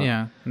 that's a lot.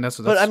 Yeah, and that's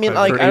But I mean, quite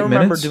a like, bit. For I 8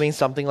 remember minutes? doing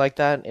something like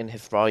that in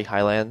Hithbrali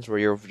Highlands where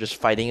you're just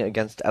fighting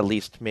against at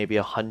least maybe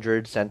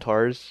 100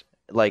 centaurs.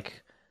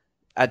 Like,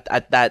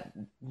 at that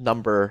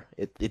number,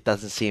 it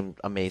doesn't seem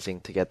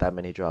amazing to get that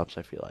many drops,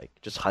 I feel like.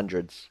 Just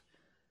hundreds.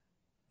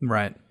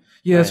 Right.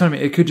 Yeah, that's what I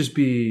mean. It could just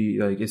be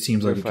like it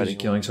seems We're like because fighting you're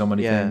killing so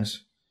many yeah.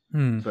 things.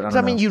 Hmm. But I 'Cause,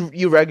 don't I mean, know.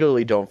 you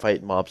regularly don't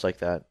fight mobs like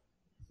that.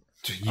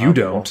 You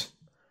don't.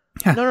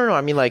 No.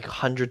 I mean, like,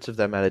 hundreds of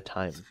them at a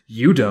time.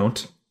 You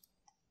don't.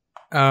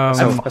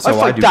 Um, That's I how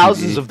I fight do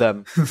thousands PvE. of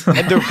them,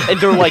 and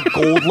they're like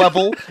gold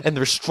level, and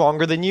they're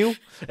stronger than you.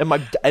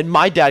 And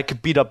my dad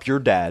could beat up your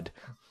dad.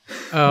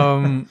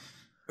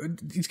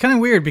 It's kind of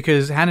weird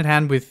because hand in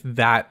hand with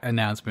that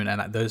announcement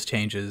and those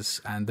changes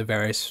and the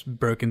various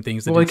broken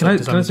things that Well, like, did can I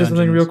to some say something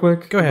dungeons- real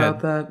quick Go ahead.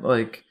 about that?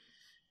 Like,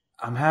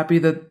 I'm happy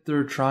that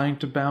they're trying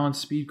to balance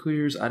speed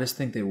clears. I just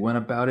think they went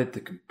about it the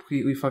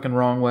completely fucking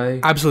wrong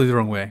way. Absolutely the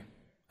wrong way.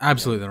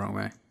 Absolutely the wrong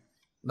way.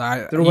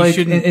 They're You like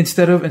shouldn't-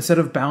 instead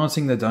of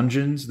balancing the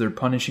dungeons, they're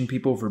punishing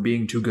people for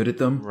being too good at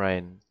them,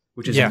 Right.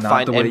 which is Yeah, not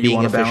fine, the way and you being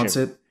want to balance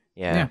efficient. it.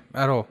 Yeah,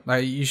 at all.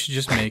 Like, you should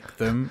just make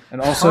them And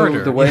also,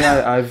 harder. the way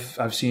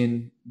I've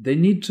seen, they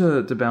need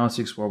to balance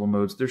the explorable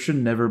modes. There should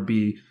never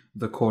be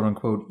the quote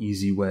unquote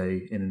easy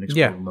way in an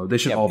explorable mode. They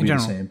should all be the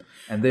same,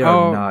 and they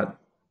are not.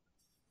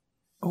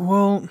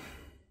 Well,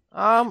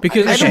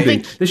 because I don't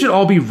think they should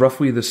all be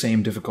roughly the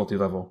same difficulty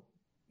level.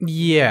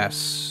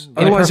 yes. In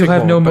a Otherwise, you'll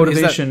perfect have no world, but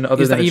motivation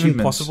other is than that even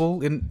achievements.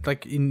 possible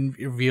in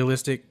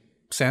realistic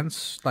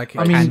sense? Like,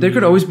 I mean, there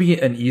could always be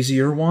an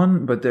easier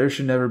one, but there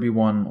should never be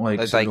one like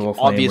That's, Citadel like, of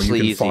Flame obviously where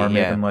you easy, can farm it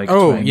yeah. in like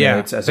 20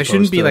 minutes. As there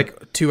shouldn't opposed be to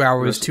like 2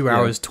 hours, rest- 2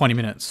 hours, 20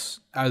 minutes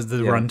as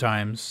the run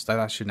times.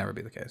 That should never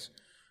be the case.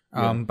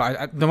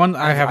 But the one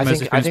I have most I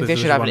experience think with they is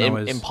should the have one an that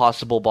was-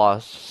 impossible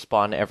boss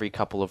spawn every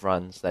couple of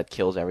runs that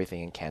kills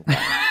everything and can't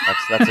die.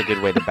 That's a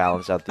good way to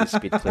balance out these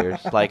speed clears.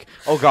 Like,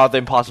 oh god, the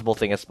impossible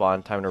thing has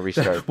spawned. Time to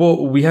restart.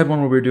 Well, we had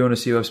one where we were doing a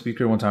COF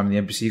speaker one time, and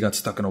the NPC got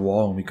stuck in a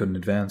wall, and we couldn't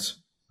advance.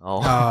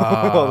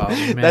 Oh,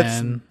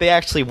 man. they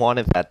actually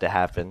wanted that to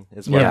happen.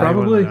 Is what Yeah,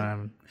 probably.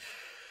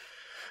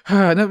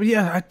 No, but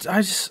yeah,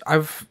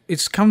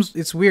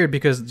 it's weird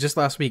because just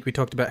last week we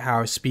talked about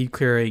how speed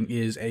clearing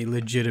is a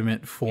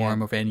legitimate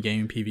form of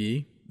endgame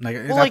PvE. Like,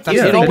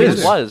 it always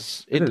is.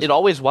 was. It is. It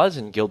always was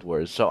in Guild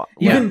Wars. So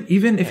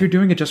Even if you're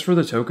doing it just for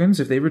the tokens,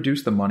 if they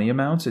reduce the money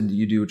amounts and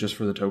you do it just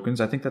for the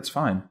tokens, I think that's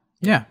fine.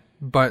 Yeah,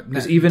 but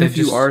Because even if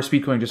you are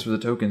speed clearing just for the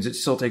tokens, it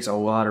still takes a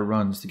lot of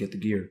runs to get the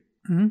gear.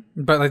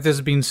 Mm-hmm. But like, there's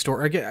been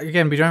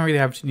again, we don't really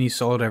have any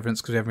solid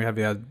evidence because we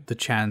haven't had the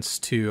chance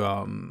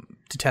to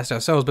test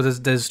ourselves.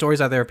 But there's stories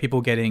out there of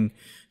people getting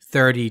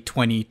 30,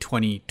 20,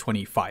 20,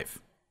 25.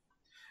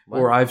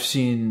 Or I've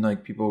seen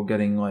like people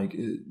getting like,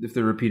 if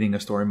they're repeating a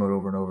story mode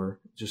over and over,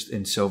 just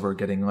in silver,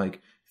 getting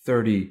like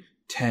 30,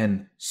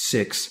 10,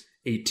 6,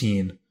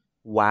 18.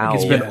 Wow. Like,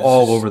 it's been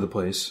all over the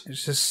place.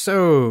 It's just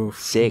so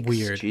 6.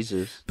 weird.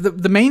 Jesus.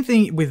 But the main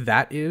thing with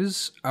that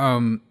is,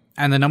 and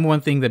the number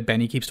one thing that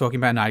Benny keeps talking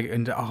about, and I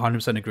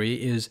 100% agree,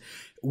 is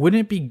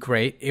wouldn't it be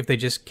great if they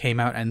just came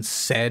out and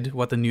said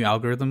what the new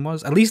algorithm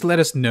was? At least let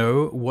us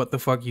know what the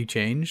fuck you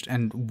changed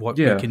and what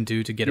we can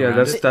do to get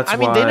around it. That's I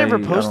mean, why they never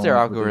I post don't their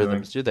like what they're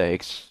doing. algorithms, do they?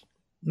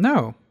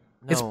 No.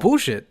 It's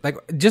bullshit. Like,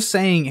 just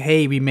saying,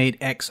 hey, we made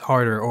X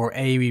harder, or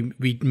hey,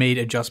 we made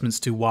adjustments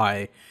to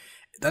Y,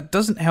 that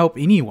doesn't help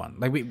anyone.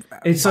 Like,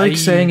 it's like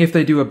saying if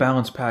they do a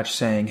balance patch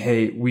saying,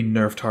 hey, we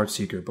nerfed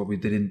Heartseeker, but we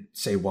didn't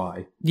say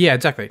why. Yeah,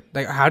 exactly.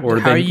 Like, how Or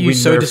are we you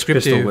so nerfed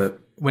descriptive Pistol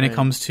Whip. when it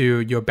comes to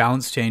your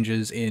balance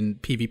changes in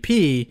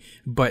PvP,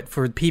 but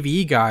for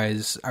PvE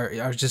guys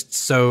are just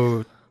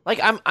so... Like,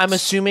 I'm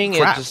assuming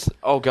crap. it just,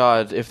 oh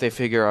god, if they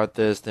figure out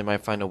this, they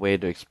might find a way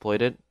to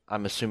exploit it.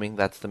 I'm assuming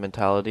that's the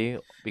mentality.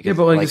 Because, Yeah,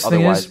 but like this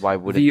thing otherwise, is, why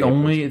would the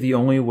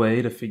only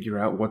way to figure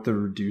out what the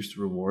reduced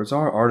rewards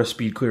are to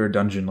speed clear a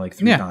dungeon like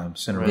 3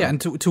 times in a row. Yeah,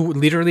 and to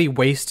literally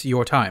waste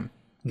your time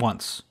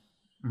once.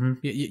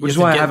 Which is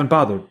why I haven't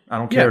bothered. I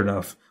don't care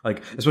enough.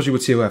 Like, especially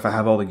with COF, I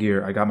have all the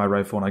gear. I got my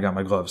rifle and I got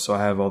my gloves, so I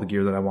have all the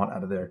gear that I want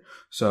out of there.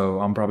 So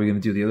I'm probably going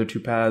to do the other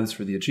 2 paths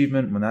for the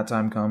achievement when that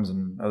time comes,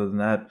 and other than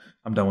that,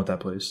 I'm done with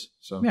that place.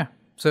 So yeah,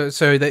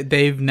 so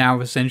they've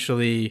now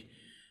essentially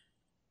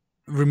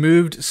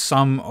removed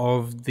some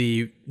of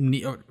the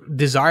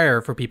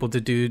desire for people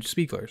to do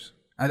speed clears.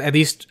 At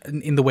least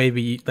in the way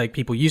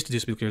people used to do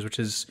speed clears, which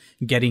is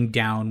getting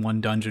down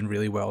one dungeon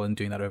really well and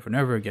doing that over and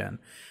over again.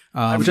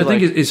 which I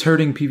think is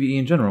hurting PvE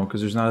in general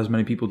because there's not as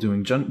many people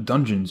doing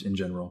dungeons in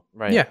general.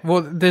 Right. Yeah.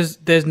 Well,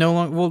 there's no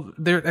long. Well,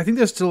 I think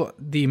there's still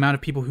the amount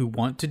of people who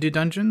want to do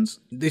dungeons.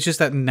 It's just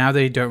that now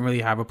they don't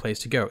really have a place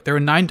to go. There are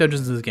 9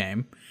 dungeons in the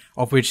game,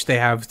 of which they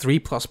have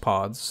 3+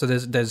 pods. So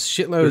there's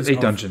shitloads. There's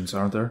 8 dungeons,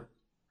 aren't there?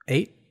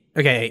 8.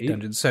 Okay, 8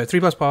 dungeons. So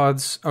 3+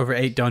 pods over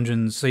 8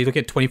 dungeons. So you look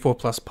at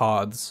 24+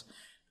 pods.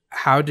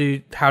 How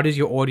does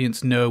your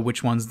audience know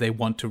which ones they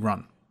want to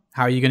run?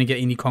 How are you going to get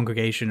any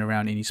congregation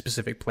around any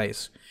specific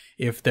place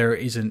if there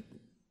isn't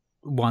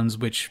ones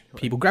which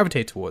people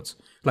gravitate towards?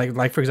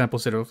 Like for example,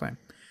 Citadel of Flame.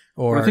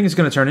 Or what I think it's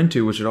going to turn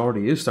into, which it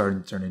already is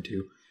starting to turn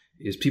into,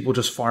 is people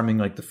just farming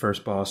like the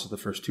first boss or the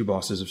first 2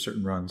 bosses of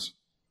certain runs.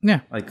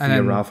 Yeah. Like the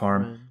Arah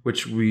farm,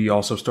 which we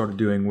also started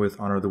doing with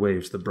Honor of the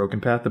Waves, the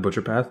Broken Path, the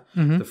Butcher Path.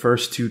 Mm-hmm. The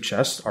first 2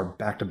 chests are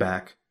back to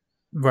back.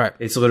 Right.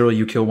 It's literally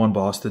you kill one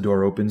boss, the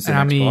door opens, the And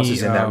how next many boss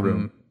is in that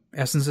room.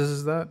 essences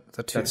is that? Is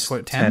that 2? That's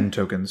 10? 10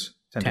 tokens.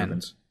 10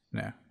 tokens.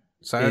 Yeah.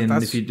 So And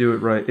if you do it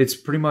right, it's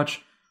pretty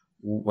much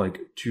like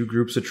 2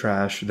 groups of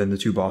trash, then the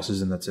 2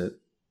 bosses, and that's it.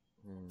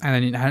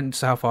 And then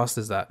how fast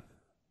is that?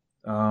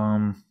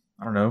 I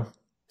don't know,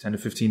 10 to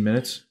 15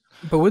 minutes.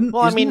 But wouldn't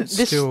Well, I mean,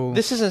 isn't it still...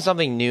 this isn't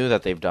something new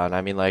that they've done.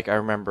 I mean, like, I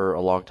remember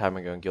a long time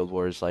ago in Guild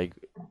Wars, like,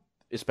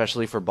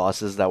 especially for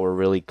bosses that were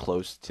really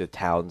close to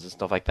towns and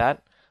stuff like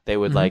that, they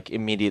would, like,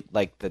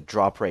 the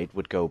drop rate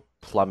would go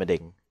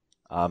plummeting.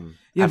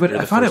 Yeah, but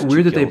I find it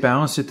weird that they kills.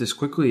 balanced it this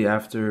quickly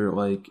after,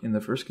 like, in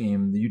the first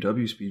game, the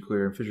UW speed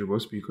clear and Fissure Bow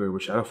speed clear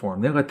with Shadow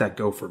Form. They let that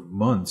go for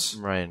months,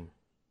 Right.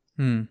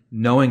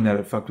 knowing that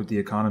it fucked with the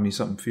economy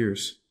something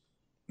fierce.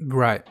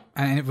 Right.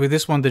 And with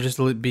this one, they're just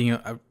being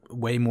a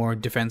way more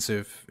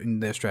defensive in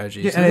their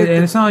strategies. Yeah,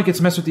 and it's not like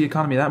it's messed with the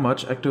economy that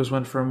much. Ectos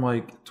went from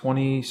like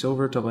 20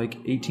 silver to like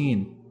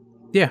 18.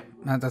 Yeah,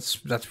 that's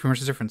pretty much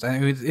the difference.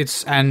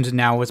 And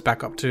now it's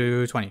back up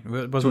to 20.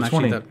 It wasn't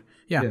actually 20. that.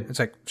 Yeah, it's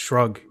like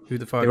shrug. Who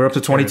the fuck? They were up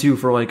to 22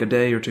 for like a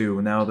day or two,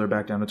 and now they're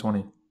back down to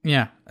 20.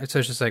 Yeah, so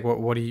it's just like,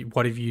 what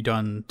have you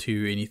done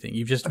to anything?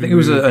 You've just. I think it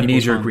was a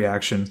knee-jerk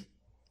reaction.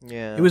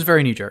 Yeah, it was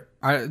very knee-jerk.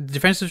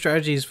 Defensive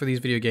strategies for these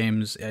video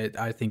games,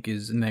 I think,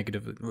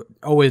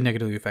 always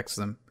negatively affects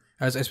them,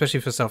 especially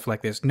for stuff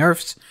like this.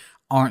 Nerfs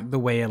aren't the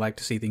way I like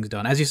to see things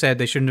done. As you said,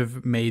 they should have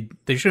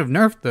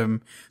nerfed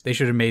them. They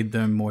should have made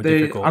them more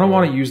difficult. I don't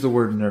want to use the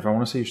word nerf. I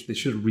want to say they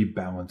should have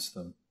rebalanced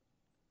them.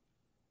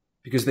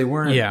 Because they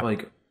weren't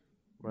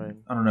right.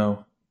 I don't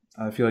know.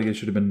 I feel like it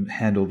should have been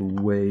handled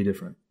way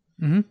different.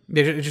 Mm-hmm.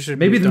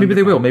 Maybe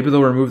they will. Maybe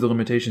they'll remove the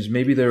limitations.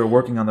 Maybe they're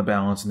working on the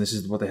balance, and this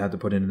is what they had to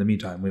put in the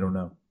meantime. We don't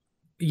know.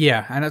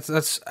 Yeah, and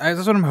that's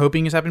what I'm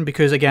hoping is happening.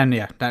 Because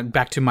again,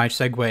 back to my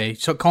segue.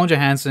 So Colin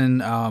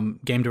Johansson,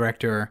 game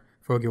director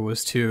for Guild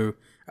Wars 2,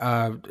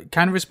 kind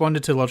of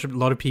responded to a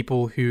lot of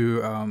people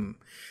who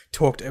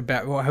talked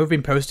about, have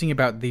been posting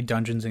about the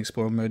dungeons and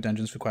explore mode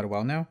dungeons for quite a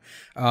while now.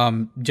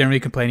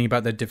 Generally complaining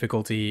about their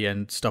difficulty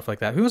and stuff like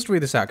that. Who wants to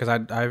read this out? Because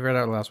I read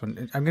out the last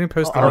one. I'm going to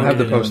post. I don't have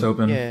the post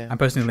open. Yeah, I'm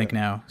posting the link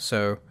now.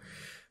 So,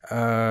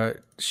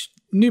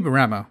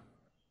 No0b0rAmA.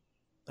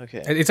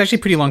 Okay. It's actually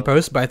a pretty long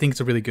post, but I think it's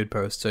a really good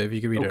post. So if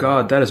you could read it. Oh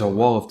god, that is a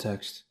wall of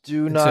text.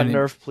 Do not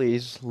nerf,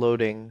 please.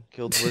 Loading.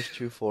 Guild Wars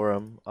 2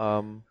 forum.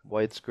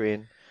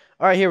 Widescreen.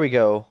 All right, here we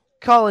go.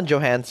 Colin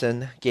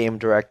Johansson, game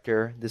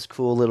director. This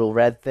cool little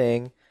red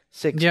thing.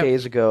 6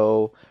 days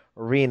ago,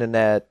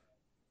 ArenaNet.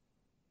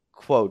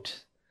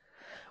 Quote,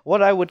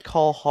 "What I would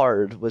call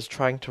hard was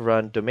trying to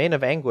run Domain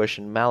of Anguish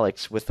and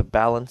Malix with a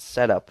balanced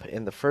setup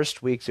in the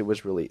first weeks it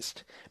was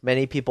released.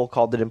 Many people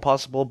called it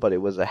impossible, but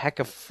it was a heck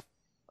of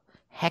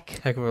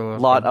a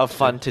lot of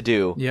fun to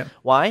do. Yeah.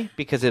 Why?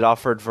 Because it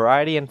offered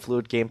variety and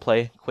fluid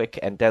gameplay, quick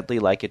and deadly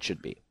like it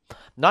should be.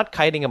 Not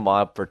kiting a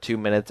mob for 2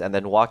 minutes and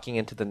then walking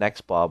into the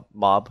next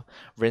mob,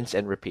 rinse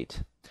and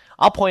repeat.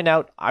 I'll point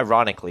out,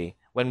 ironically,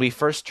 when we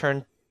first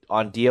turned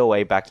on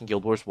DOA back in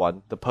Guild Wars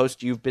 1, the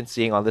posts you've been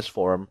seeing on this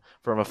forum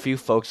from a few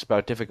folks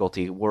about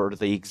difficulty were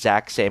the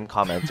exact same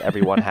comments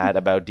everyone had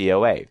about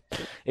DOA.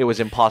 It was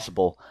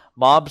impossible.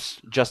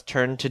 Mobs just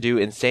turned to do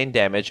insane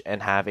damage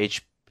and have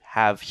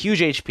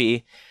huge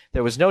HP.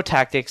 There was no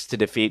tactics to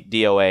defeat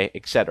DOA,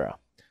 etc.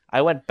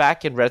 I went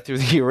back and read through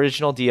the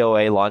original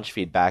DOA launch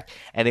feedback,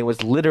 and it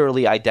was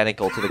literally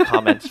identical to the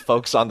comments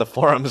folks on the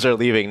forums are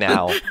leaving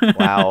now.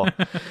 Wow.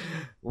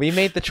 We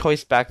made the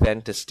choice back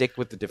then to stick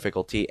with the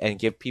difficulty and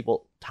give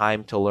people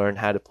time to learn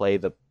how to play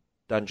the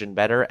dungeon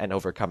better and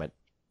overcome it.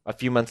 A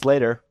few months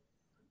later,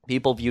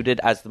 people viewed it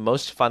as the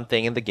most fun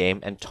thing in the game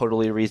and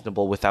totally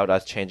reasonable without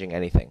us changing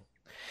anything.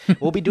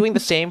 We'll be doing the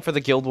same for the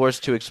Guild Wars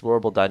 2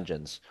 explorable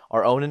dungeons.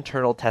 Our own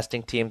internal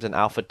testing teams and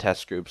alpha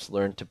test groups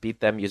learned to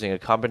beat them using a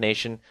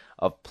combination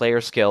of player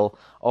skill.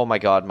 Oh my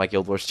god, my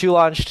Guild Wars 2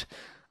 launched.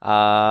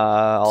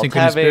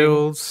 Synchronous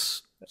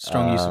builds,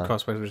 strong use of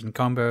cross-version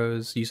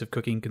combos, use of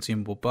cooking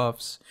consumable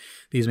buffs.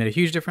 These made a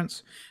huge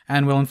difference,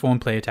 and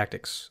well-informed player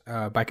tactics.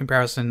 By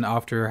comparison,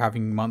 after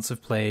having months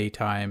of play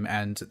time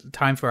and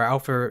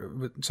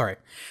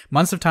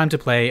months of time to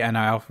play and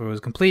our alpha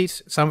was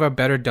complete, some of our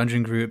better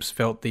dungeon groups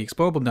felt the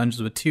explorable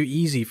dungeons were too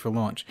easy for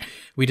launch.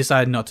 We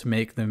decided not to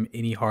make them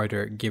any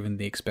harder given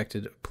the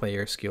expected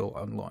player skill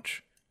on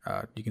launch.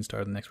 You can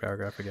start the next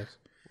paragraph, I guess.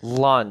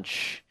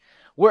 Launch.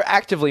 We're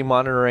actively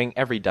monitoring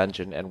every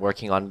dungeon and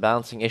working on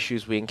balancing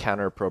issues we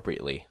encounter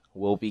appropriately.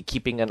 We'll be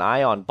keeping an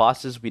eye on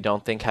bosses we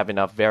don't think have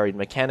enough varied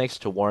mechanics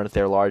to warrant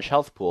their large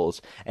health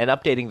pools, and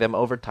updating them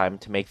over time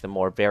to make them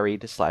more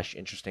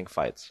varied/interesting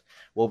fights.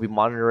 We'll be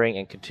monitoring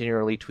and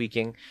continually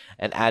tweaking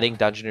and adding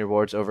dungeon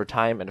rewards over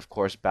time, and of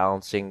course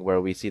balancing where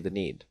we see the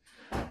need.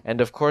 And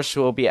of course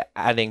we'll be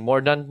adding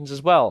more dungeons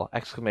as well! !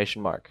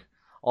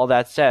 All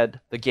that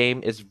said, the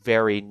game is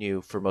very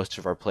new for most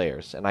of our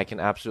players, and I can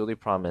absolutely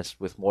promise,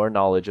 with more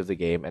knowledge of the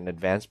game and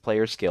advanced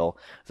player skill,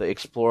 the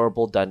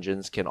explorable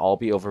dungeons can all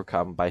be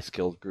overcome by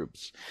skilled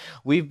groups.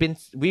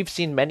 We've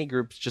seen many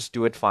groups just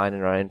do it fine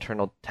in our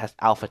internal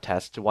alpha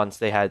test once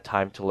they had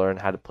time to learn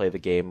how to play the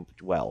game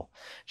well.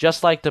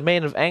 Just like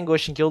Domain of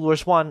Anguish in Guild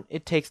Wars 1,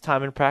 it takes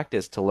time and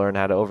practice to learn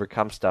how to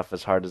overcome stuff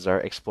as hard as our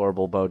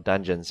explorable mode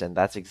dungeons, and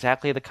that's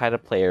exactly the kind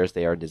of players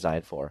they are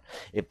designed for.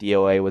 If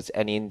DOA was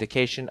any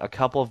indication, a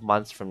couple of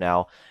months from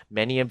now,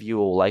 many of you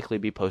will likely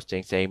be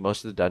posting saying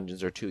most of the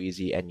dungeons are too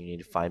easy and you need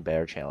to find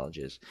better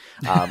challenges.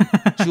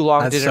 Too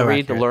long didn't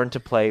read to learn to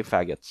play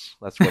faggots.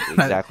 That's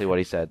exactly what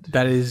he said.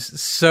 That is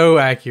so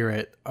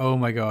accurate. Oh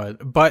my god.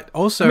 But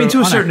also, I mean,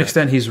 to a certain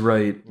extent, he's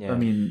right. Yeah. I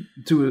mean,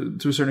 to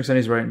a certain extent,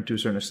 he's right, and to a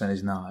certain extent,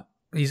 he's not.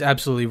 He's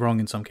absolutely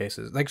wrong in some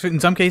cases. Like in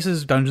some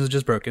cases, dungeons are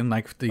just broken.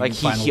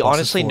 He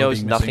honestly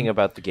knows nothing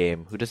about the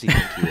game. Who does he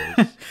think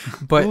he is?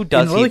 But who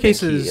does in he other think he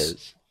cases,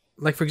 is?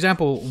 like for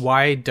example,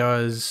 why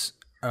does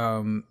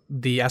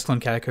the Ascalon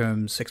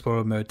Catacombs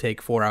explorable mode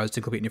take 4 hours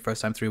to complete in your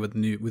first time through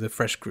with a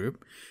fresh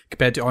group,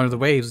 compared to Honor of the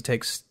Waves, it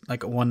takes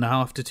like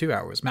 1.5 to 2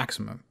 hours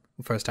maximum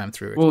first time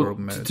through explorable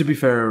mode. To be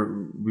fair,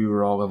 we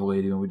were all level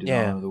 80 when we did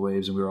Yeah. Honor of the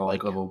Waves, and we were all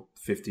like level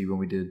 50 when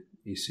we did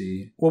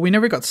AC. Well, we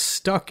never got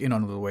stuck in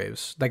Honor of the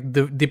Waves. Like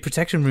the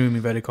protection room,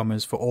 inverted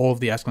commas, for all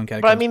of the Ascalon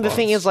Catacombs. But I mean, the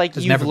thing is, like,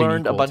 has you've never been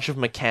learned a equaled. bunch of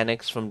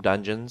mechanics from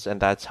dungeons, and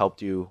that's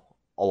helped you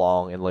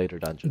along in later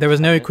dungeons. There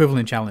was no right?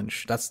 equivalent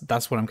challenge.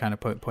 That's what I'm kind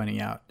of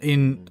pointing out.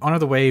 In Honor of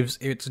the Waves,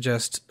 it's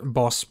just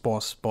boss.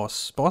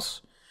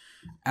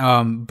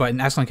 But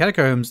in Ascalon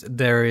Catacombs,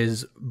 there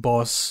is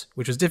boss,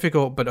 which was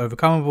difficult but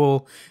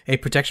overcomable, a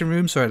protection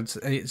room, so it's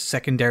a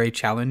secondary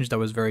challenge that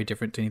was very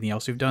different to anything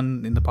else we've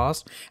done in the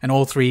past, and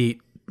all 3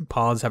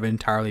 paths have an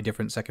entirely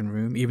different second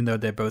room, even though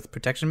they're both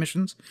protection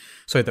missions.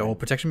 So they're all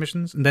protection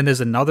missions. And then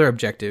there's another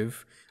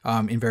objective,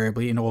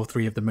 invariably, and all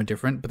 3 of them are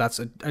different, but that's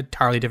an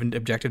entirely different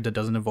objective that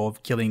doesn't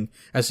involve killing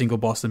a single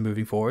boss and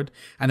moving forward.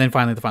 And then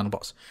finally the final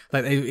boss.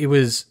 Like it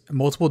was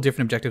multiple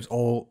different objectives,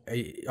 all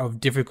of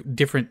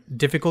different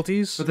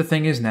difficulties. But the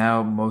thing is,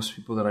 now most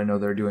people that I know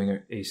that are doing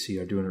AC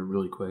are doing it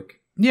really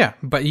quick. Yeah,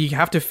 but you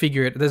have to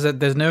figure it.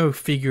 There's no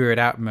figure it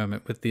out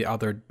moment with the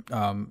other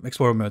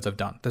explorer modes I've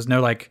done. There's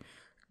no like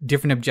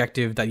different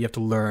objective that you have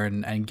to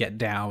learn and get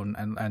down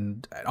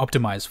and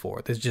optimize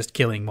for. There's just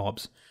killing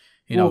mobs.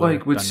 Well,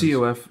 like with dungeons.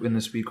 COF in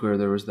the Speed Clear,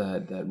 there was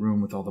that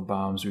room with all the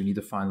bombs where you need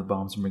to find the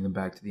bombs and bring them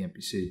back to the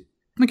NPC.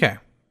 Okay.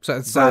 So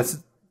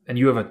that's... And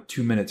you have a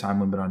 2-minute time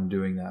limit on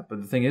doing that.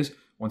 But the thing is,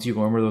 once you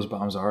learn where those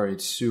bombs are,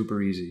 it's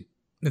super easy.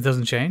 It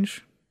doesn't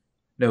change?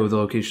 No, the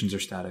locations are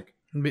static.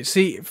 But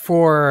see,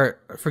 for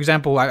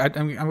example, I'm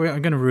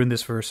going to ruin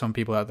this for some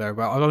people out there,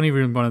 but I'll only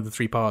ruin one of the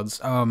 3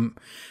 pods. And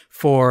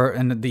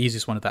the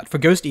easiest one of that. For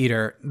Ghost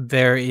Eater,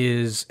 there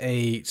is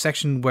a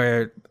section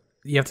where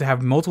you have to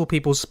have multiple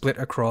people split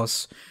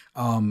across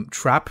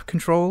trap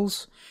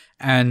controls,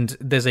 and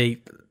there's a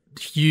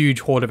huge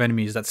horde of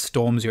enemies that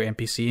storms your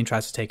NPC and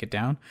tries to take it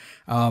down.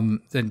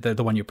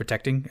 The one you're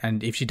protecting,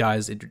 and if she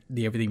dies,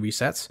 everything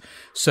resets.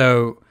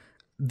 So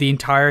the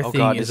entire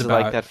thing is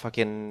about like that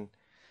fucking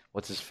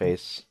what's his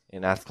face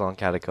in Ascalon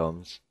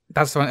Catacombs.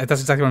 That's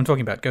exactly what I'm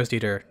talking about. Ghost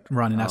Eater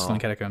run in Ascalon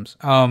Catacombs.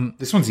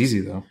 This one's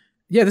easy though.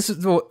 Yeah,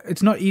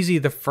 it's not easy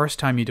the first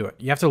time you do it.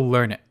 You have to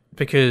learn it.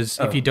 Because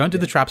if you don't do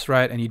the traps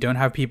right, and you don't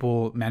have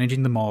people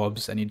managing the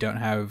mobs, and you don't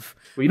have...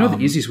 Well, you know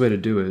the easiest way to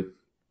do it?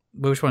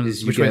 Which one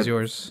is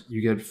yours?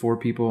 You get 4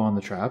 people on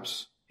the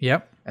traps.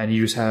 Yep. And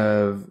you just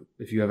have...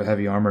 If you have a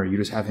heavy armor, you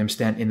just have him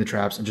stand in the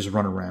traps and just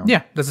run around.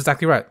 Yeah, that's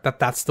exactly right.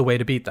 That's the way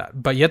to beat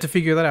that. But you have to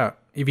figure that out.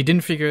 If you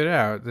didn't figure it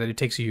out, then it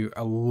takes you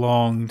a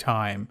long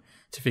time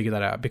to figure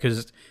that out.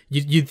 Because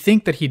you'd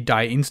think that he'd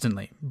die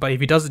instantly. But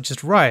if he does it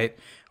just right...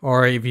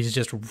 Or if he's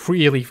just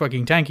really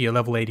fucking tanky, a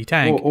level 80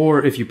 tank.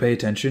 Or if you pay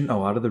attention, a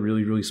lot of the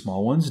really, really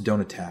small ones don't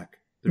attack.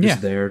 They're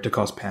just there to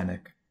cause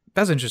panic.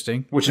 That's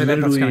interesting. Which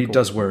admittedly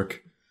does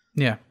work.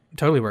 Yeah, it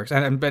totally works.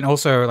 And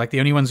also, like,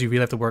 the only ones you really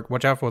have to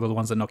watch out for are the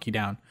ones that knock you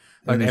down.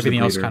 Like, everything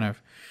else kind of...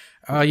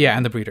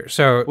 and the breeder.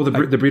 So, well,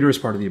 the breeder is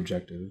part of the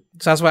objective.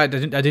 So that's why I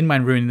didn't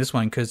mind ruining this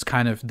one, because it's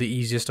kind of the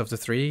easiest of the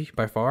 3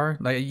 by far.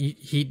 Like,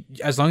 he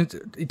as long as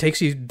it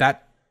takes you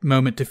that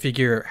moment to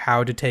figure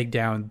how to take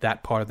down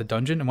that part of the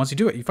dungeon, and once you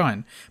do it, you're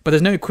fine. But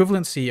there's no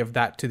equivalency of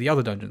that to the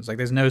other dungeons. Like,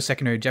 there's no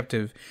secondary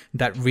objective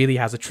that really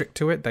has a trick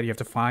to it that you have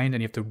to find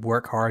and you have to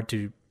work hard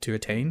to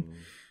attain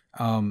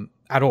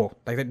at all.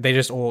 Like,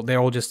 they're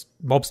all just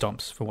mob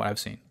stomps from what I've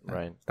seen.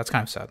 Right. That's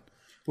kind of sad.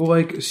 Well,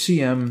 like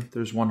CM,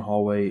 there's one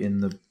hallway in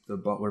the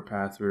Butler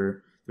path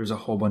where there's a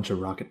whole bunch of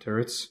rocket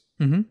turrets,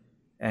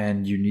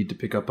 and you need to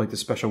pick up like the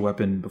special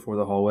weapon before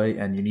the hallway,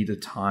 and you need to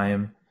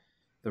time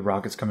the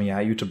rockets coming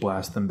at you to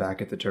blast them back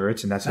at the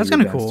turrets, and that's how you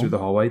advance through the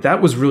hallway.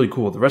 That was really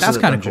cool. The rest of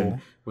the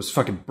dungeon was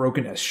fucking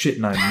broken as shit,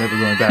 and I'm never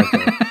going back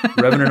there.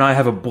 Revan and I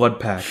have a blood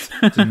pact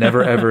to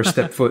never ever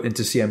step foot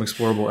into CM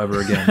Explorable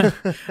ever again.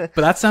 But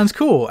that sounds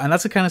cool, and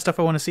that's the kind of stuff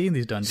I want to see in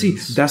these dungeons.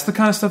 See, that's the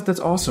kind of stuff that's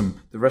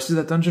awesome. The rest of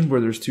that dungeon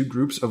where there's 2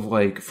 groups of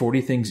like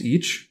 40 things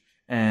each,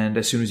 and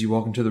as soon as you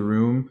walk into the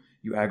room,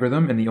 you aggro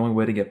them, and the only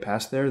way to get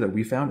past there, that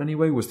we found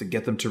anyway, was to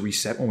get them to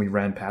reset when we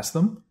ran past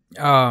them.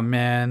 Oh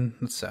man,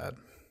 that's sad.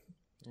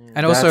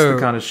 And that's also the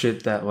kind of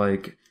shit that,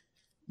 like,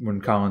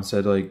 when Colin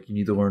said, like, you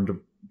need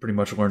to pretty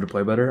much learn to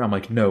play better, I'm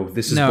like, no,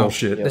 this is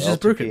bullshit. This is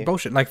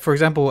bullshit. Like, for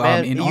example,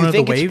 Man, in Honor of the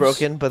Waves... You think it's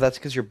broken, but that's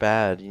because you're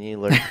bad. You need to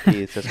learn to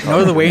be... In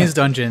Honor of the Waves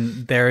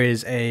dungeon, there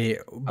is a...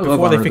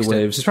 Before they fixed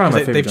it, it's probably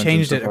my favorite they've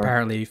changed it, so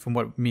apparently, from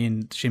what me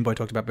and Shinboy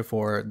talked about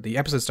before the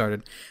episode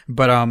started.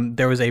 But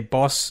there was a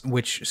boss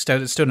which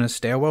stood in a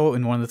stairwell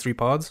in one of the 3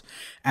 pods,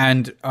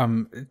 and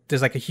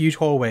there's like a huge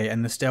hallway,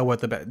 and the stairwell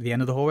at the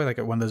end of the hallway, like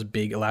one of those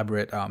big,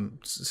 elaborate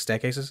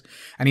staircases,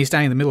 and he's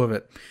standing in the middle of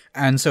it.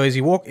 And so as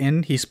you walk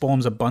in, he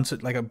spawns a bunch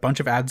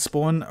of ads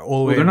spawn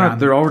all the way around.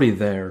 They're already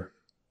there.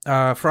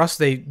 For us,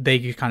 they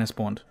kind of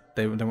spawned.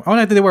 They were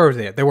already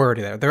there.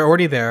 They're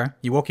already there.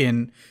 You walk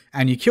in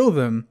and you kill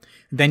them,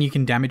 then you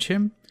can damage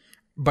him.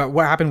 But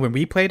what happened when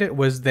we played it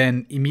was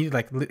then immediately,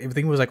 like,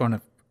 everything was like on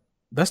a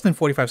less than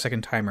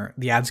 45-second timer.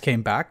 The ads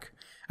came back,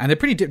 and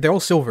they're all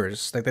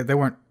silvers. Like they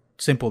weren't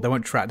simple. They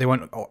weren't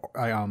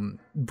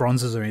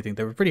bronzes or anything.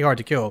 They were pretty hard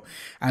to kill,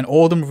 and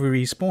all of them would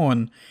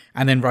respawn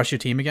and then rush your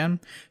team again.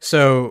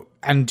 So,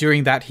 and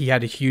during that, he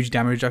had a huge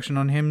damage reduction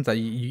on him.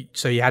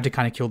 So you had to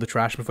kind of kill the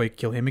trash before you could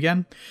kill him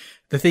again.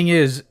 The thing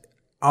is,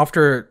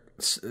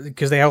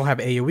 because they all have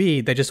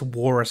AoE, they just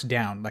wore us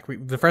down. Like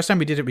the first time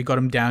we did it, we got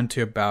him down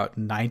to about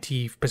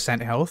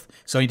 90% health.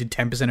 So he did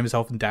 10% of his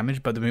health and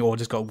damage, but then we all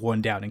just got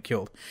worn down and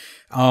killed.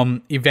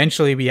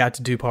 Eventually, we had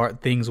to do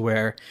things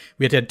where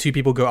we had to have 2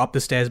 people go up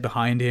the stairs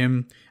behind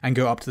him and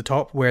go up to the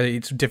top, where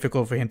it's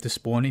difficult for him to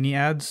spawn any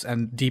ads,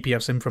 and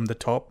DPS him from the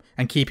top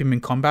and keep him in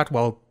combat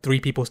while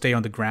 3 people stay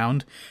on the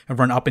ground and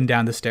run up and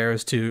down the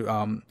stairs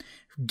to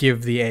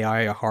give the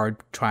AI a hard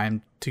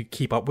time to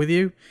keep up with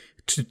you.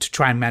 To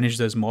try and manage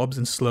those mobs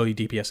and slowly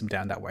DPS them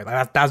down that way.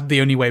 Like that's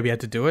the only way we had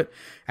to do it.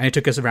 And it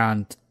took us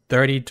around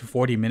 30 to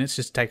 40 minutes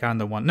just to take down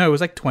the one. No, it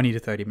was like 20 to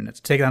 30 minutes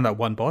to take down that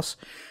one boss.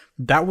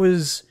 That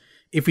was,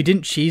 if we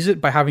didn't cheese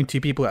it by having 2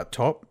 people at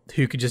top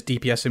who could just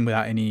DPS him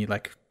without any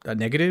like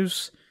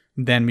negatives,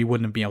 then we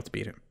wouldn't have been able to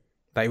beat him.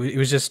 Like it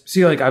was just...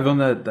 See, like I've done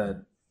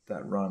that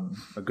run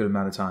a good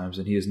amount of times,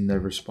 and he has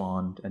never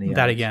spawned any.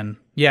 That again,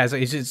 yeah.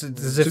 It's as if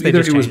so they either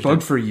just it was changed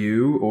bugged it. for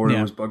you, or it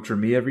was bugged for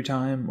me every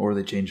time, or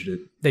they changed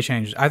it. They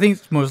changed it. I think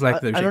it's most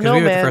likely I don't because know,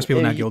 we were man. the first people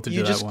in that guild to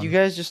do just, that one. You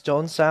guys just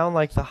don't sound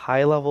like the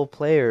high level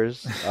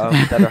players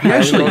that are highly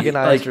Actually,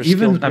 organized. like or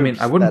even I mean,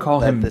 groups I wouldn't that call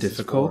him this is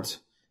difficult,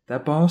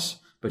 that boss,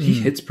 but he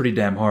hits pretty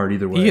damn hard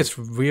either way. He hits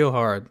real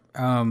hard.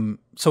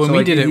 So when we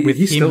like, did it with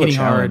he's him still a hitting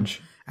hard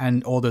challenge.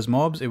 and all those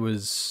mobs, I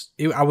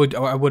would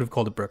have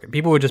called it broken.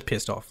 People were just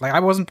pissed off. Like I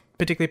wasn't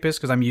particularly pissed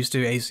because I'm used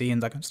to AC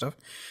and that kind of stuff,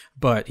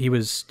 but he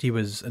was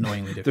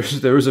annoyingly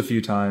difficult. There was a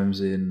few times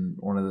in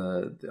one of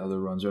the other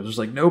runs where I was just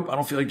like, nope, I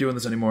don't feel like doing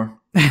this anymore.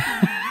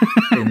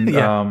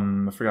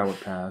 I forgot what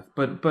path,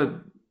 but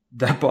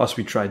that boss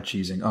we tried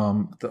cheesing.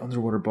 The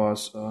underwater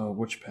boss.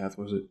 Which path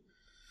was it?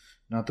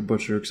 Not the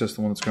butcher, because that's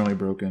the one that's currently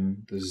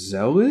broken. The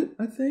zealot,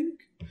 I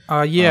think.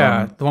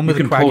 The one with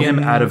you the can pull him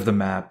kraken. out of the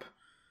map.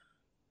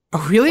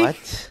 Oh really?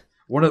 What?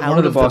 One of the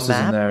Out bosses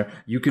map? in there.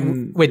 You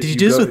can Wait, did you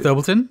do this with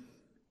Thurbleton?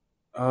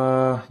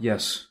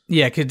 Yes.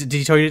 Yeah, did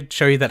he show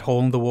you that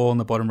hole in the wall in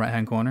the bottom right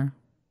hand corner?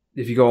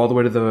 If you go all the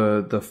way to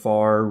the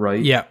far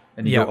right, Yeah.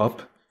 and you go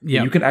up,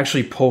 Yeah. you can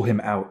actually pull him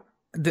out.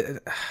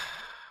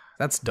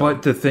 That's dumb.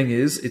 But the thing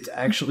is, it's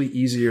actually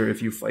easier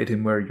if you fight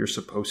him where you're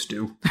supposed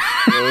to.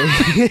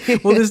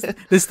 Well,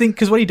 this thing,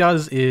 because what he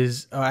does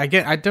is,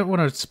 again, I don't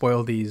want to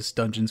spoil these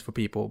dungeons for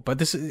people, but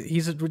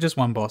he's just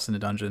one boss in a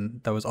dungeon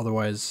that was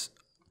otherwise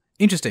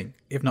interesting,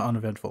 if not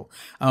uneventful.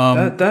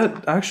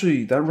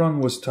 That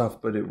run was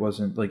tough, but it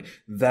wasn't like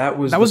that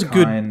was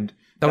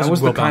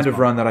the kind of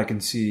run that I can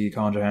see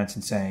Colin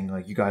Johansson saying,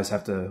 like, you guys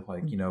have to,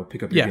 like,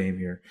 pick up your game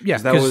here. Yeah,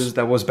 that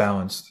was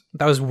balanced.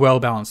 That was well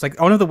balanced. Like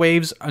one of the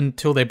waves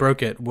until they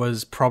broke it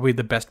was probably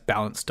the best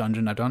balanced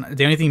dungeon I've done.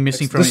 The only thing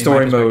missing from the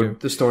story mode.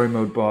 The story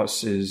mode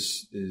boss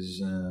is he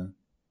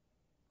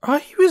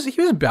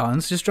was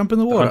balanced. Just jump in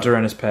the water. Hunter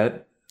and his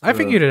pet. I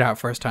figured it out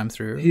first time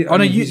through. You're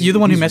the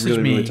one who messaged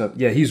really, me. really tough.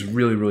 Yeah, he's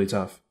really, really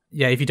tough.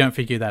 Yeah, if you don't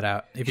figure that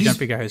out. If you don't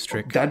figure out his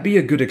trick. That'd be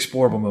a good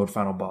explorable mode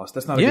final boss.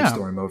 That's not a good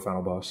story mode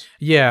final boss.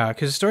 Yeah,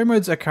 because story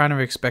modes are kind of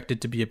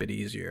expected to be a bit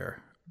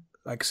easier.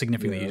 Like,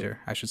 significantly easier,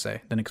 I should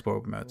say, than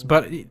explorable modes.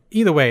 But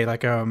either way,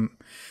 like, the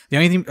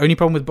only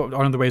problem with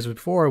One of the Ways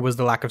before was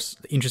the lack of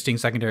interesting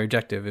secondary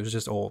objective. It was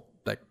just all,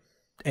 like,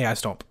 AI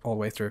stomp all the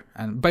way through.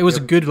 But it was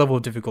a good level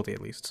of difficulty,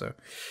 at least, so...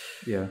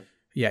 Yeah.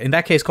 Yeah, in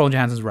that case, Colin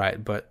Johansson's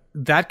right, but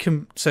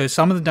so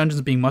some of the dungeons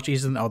being much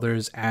easier than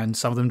others, and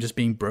some of them just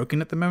being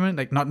broken at the moment,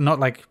 like not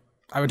like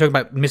I'm talking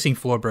about missing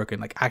floor broken,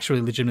 like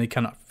actually legitimately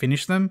cannot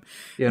finish them.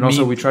 Yeah, and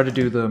also we tried to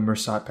do the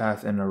Mersat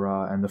path in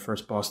Arah, and the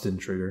first boss didn't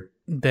trigger.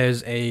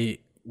 There's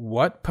a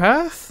what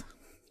path?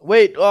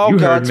 Wait! Oh You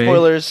god! heard me.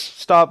 Spoilers!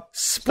 Stop!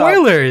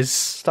 Spoilers!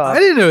 Stop. I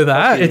didn't know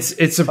that.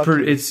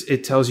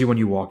 It tells you when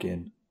you walk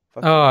in.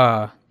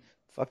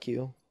 Fuck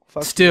you!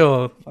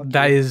 Still,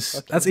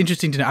 that's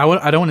interesting to know.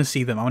 I don't want to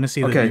see them. I want to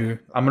see the new.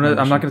 I'm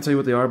not gonna tell you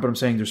what they are, but I'm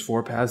saying there's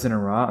 4 paths in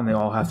Arah, and they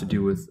all have to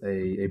do with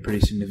a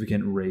pretty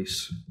significant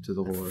race to the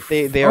lore.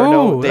 They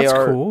are that's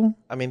cool.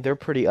 I mean, they're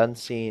pretty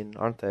unseen,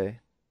 aren't they?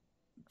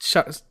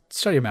 Shut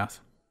your mouth.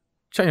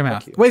 Shut your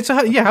mouth. Wait, so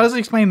how does it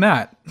explain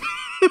that?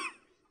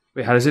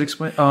 Wait, how does it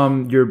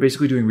explain? You're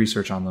basically doing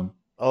research on them.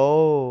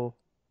 Oh.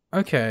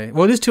 Okay.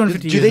 Well, it is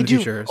 250 years in the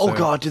future. Oh so.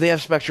 god, do they have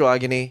spectral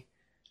agony?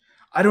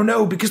 I don't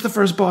know, because the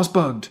first boss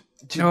bugged.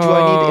 Do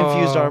I need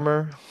infused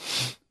armor?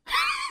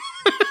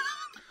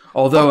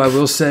 Although I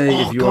will say,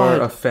 if you God.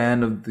 are a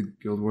fan of the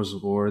Guild Wars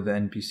lore, the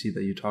NPC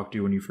that you talk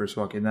to when you first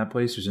walk in that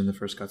place, who's in the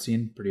first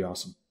cutscene, pretty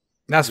awesome.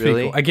 That's pretty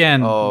Really? cool.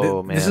 Again,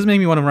 man. this has made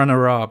me want to run a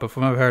Arah, but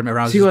from what I've heard,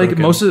 Arah is See, like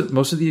broken.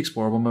 most of the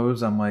explorable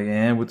modes, I'm like,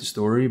 with the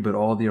story, but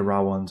all the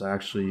Arah ones, I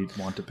actually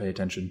want to pay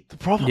attention. The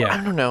problem, Yeah.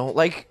 I don't know.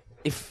 Like,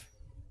 if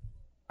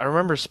I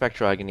remember,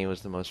 spectral agony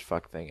was the most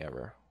fucked thing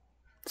ever.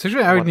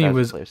 Sexual irony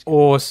was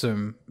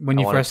awesome when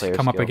you first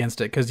come up skill. against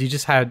it because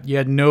you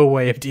had no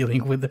way of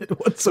dealing with it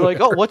whatsoever.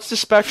 Like, oh, what's the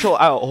spectral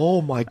out?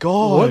 Oh my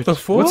god! What the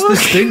fuck? What's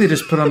this thing they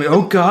just put on me?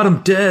 Oh god,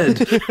 I'm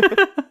dead.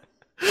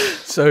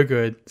 So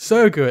good,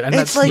 and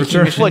it's that's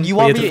like, what you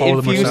want me to follow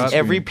the infuse motion.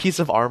 every piece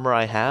of armor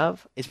I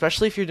have,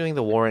 especially if you're doing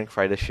the War and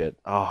Critus shit.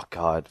 Oh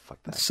god,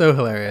 fuck that. So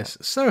hilarious,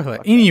 so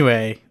hilarious.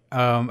 Anyway,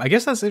 I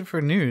guess that's it for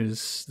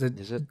news.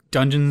 Is it?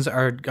 Dungeons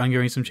are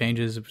undergoing some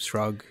changes.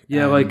 Shrug.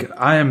 Yeah, like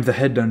I am the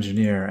head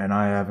dungeoneer, and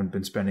I haven't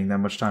been spending that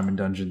much time in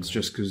dungeons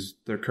just because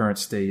their current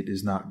state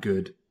is not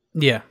good.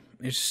 Yeah,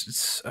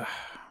 it's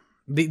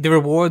the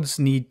rewards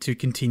need to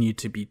continue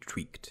to be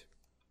tweaked.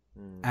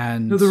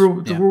 And No, the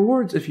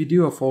rewards, if you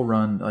do a full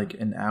run, like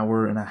an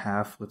hour and a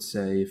half, let's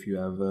say, if you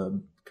have a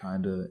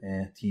kind of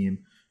team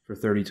for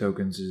 30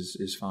 tokens,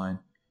 is fine.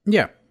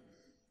 Yeah,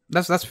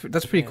 that's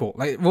pretty cool.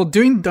 Like, well,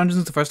 doing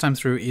dungeons the first time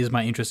through is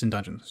my interest in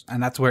dungeons,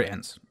 and that's where it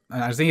ends.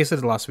 And I think I said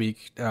it last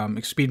week.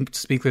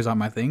 Speed clears aren't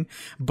my thing,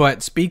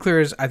 but speed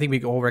clears, I think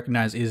we all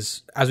recognize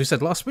is, as we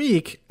said last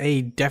week,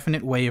 a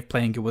definite way of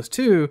playing Guild Wars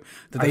 2.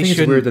 I think it's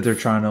weird that they're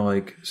trying to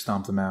like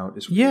stomp them out.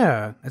 It's weird.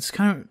 Yeah, it's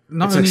kind of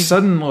not. It's only... like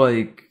sudden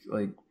like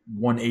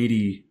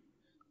 180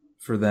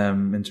 for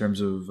them in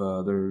terms of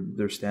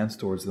their stance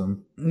towards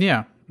them.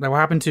 Yeah, like what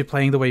happened to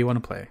playing the way you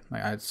want to play?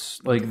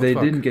 Like they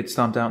didn't get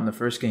stomped out in the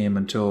first game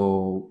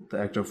until the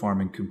ecto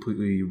farming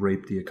completely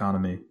raped the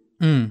economy.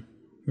 There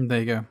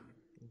you go.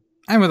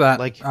 And with that,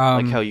 like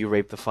how you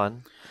rape the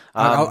fun.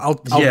 I'll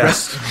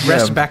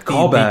rest back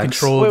the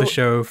control of the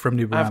show from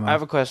No0b0rAmA. I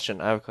have a question.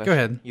 Go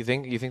ahead. You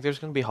think there's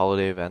going to be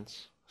holiday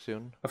events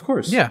soon? Of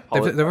course. Yeah,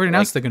 they've already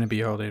announced they're going to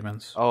be holiday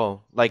events.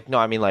 Oh, no,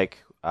 I mean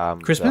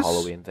Christmas? The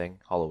Halloween thing.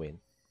 Halloween.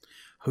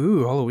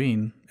 Ooh,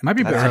 Halloween. It might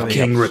be a bit That's early.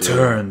 King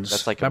Returns.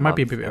 That's like that might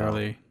be a bit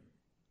early.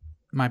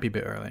 Might be a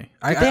bit early.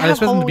 I expect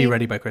them to be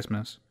ready by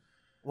Christmas.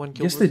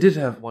 Yes, they did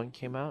have one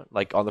came out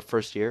like on the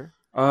first year.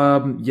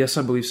 Yes,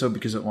 I believe so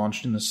because it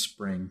launched in the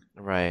spring.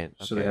 Right. Okay.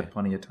 So they had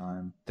plenty of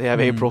time. They have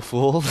April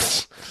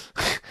Fools.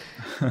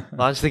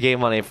 Launch the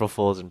game on April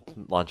Fools and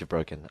launch it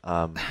broken.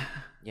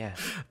 Yeah.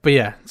 But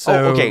yeah.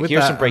 So okay,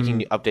 here's some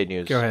breaking update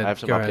news. Go ahead. I have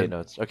some update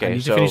notes. Okay, I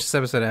need to finish this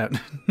episode out.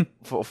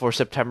 for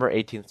September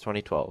 18th,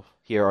 2012,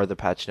 here are the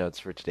patch notes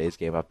for today's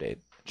game update.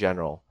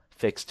 General.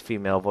 Fixed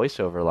female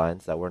voiceover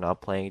lines that were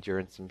not playing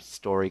during some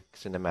story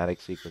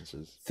cinematic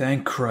sequences.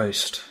 Thank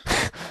Christ.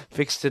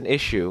 Fixed an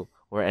issue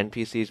where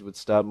NPCs would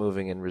stop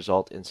moving and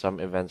result in some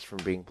events from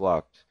being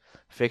blocked.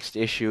 Fixed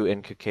issue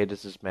in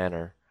Kakadis'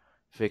 manor.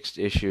 Fixed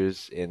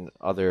issues in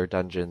other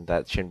dungeon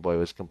that Shinboy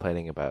was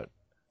complaining about.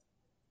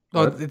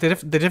 Oh, they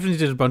definitely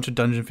did a bunch of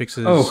dungeon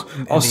fixes. Oh,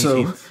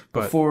 also, 18th,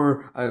 but...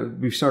 before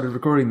we started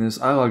recording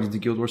this, I logged into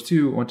Guild Wars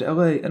 2, went to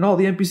LA, and all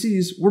the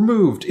NPCs were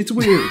moved. It's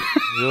weird.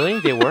 Really?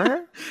 They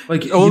were?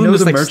 Like, you know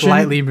the merchant,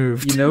 slightly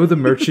moved. You know the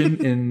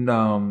merchant in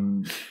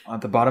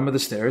at the bottom of the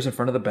stairs in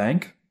front of the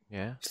bank?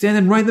 Yeah.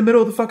 Standing right in the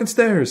middle of the fucking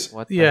stairs.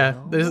 What the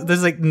hell?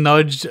 There's like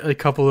nudged a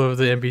couple of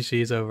the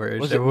NPCs over.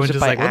 Everyone's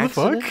just like, what the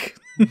fuck?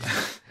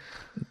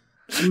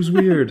 It was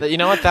weird. You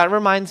know what? That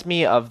reminds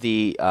me of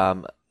the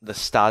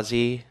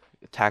Stasi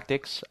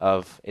tactics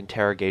of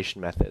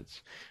interrogation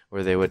methods,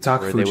 where they would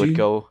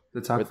go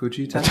the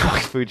Takfuji the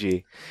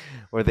Takfuji,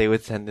 where they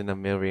would send in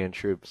 1,000,000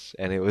 troops,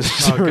 and it was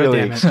really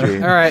really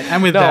extreme. All right,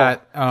 and with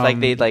that, like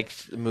they'd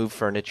move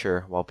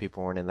furniture while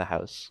people weren't in the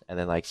house, and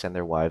then send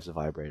their wives a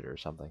vibrator or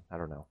something. I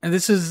don't know. And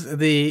this is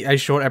a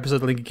short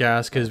episode of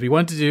Lincolncast because we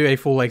wanted to do a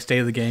full state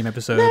of the game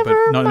episode, but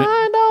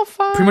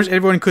pretty much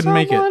everyone couldn't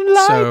make it.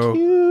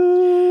 So.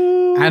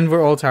 And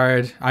we're all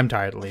tired. I'm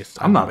tired, at least.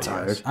 I'm not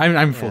tired.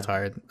 I'm full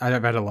tired.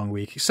 I've had a long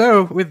week.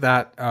 So with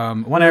that,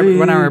 1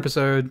 hour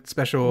episode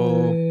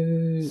special.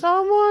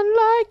 Someone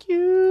like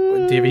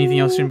you. Do you have anything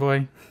else,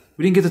 Shinboy?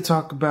 We didn't get to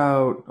talk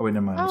about. Oh wait,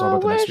 never mind. We'll talk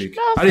about the next week.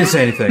 I didn't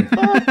say anything.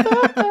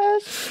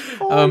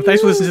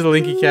 Thanks for listening to the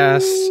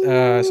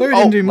Lincolncast. Sorry we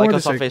didn't do more like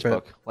this us on week,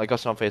 Facebook. Like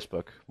us on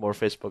Facebook. More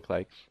Facebook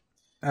likes.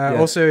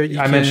 Also,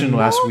 I mentioned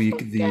last week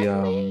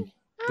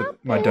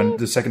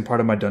the second part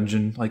of my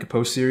dungeon a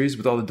post series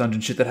with all the dungeon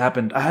shit that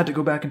happened. I had to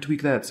go back and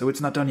tweak that, so it's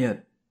not done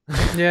yet.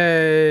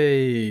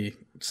 Yay!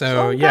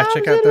 So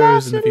check out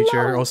those in the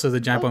future. Also,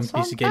 the Giant Bomb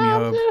PC Gaming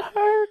Hub.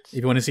 If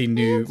you want to see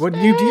Noob, do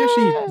you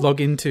actually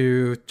log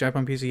into Giant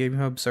Bomb PC Gaming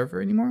Hub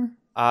server anymore?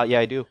 Yeah,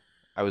 I do.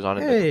 I was on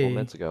it a couple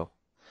minutes ago.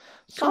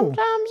 Cool.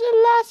 Sometimes it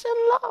lasts in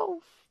love,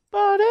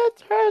 but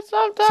it hurts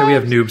sometimes. So we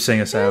have Noob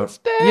sing us out.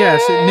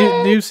 Yes,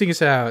 Noob sing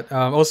us out.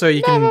 Also,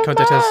 you can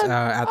contact us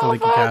at the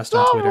Lincolncast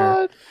on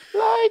Twitter.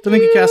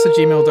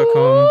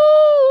 TheLincolncast@gmail.com.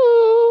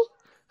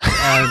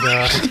 And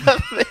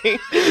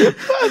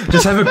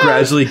just have it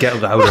gradually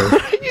get louder.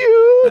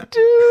 You do.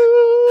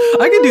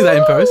 I can do that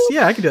in post.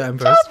 Yeah, I can do that in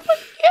post. Don't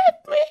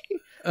forget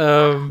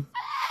me.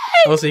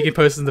 Also, you can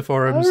post in the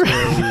forums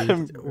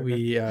where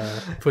we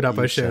put up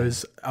our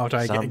shows. I'll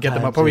try to get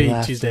them up probably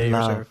Tuesday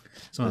or so.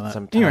 Something like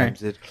that. Anyway.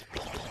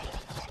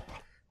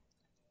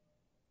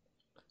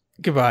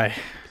 Goodbye.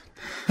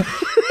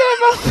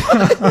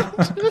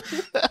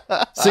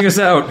 Sing us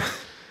out.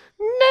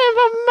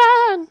 Never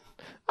mind.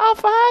 I'll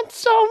find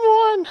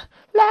someone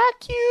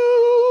like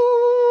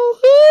you.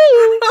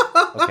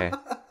 Okay.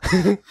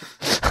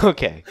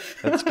 Okay,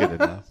 that's good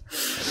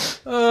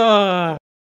enough.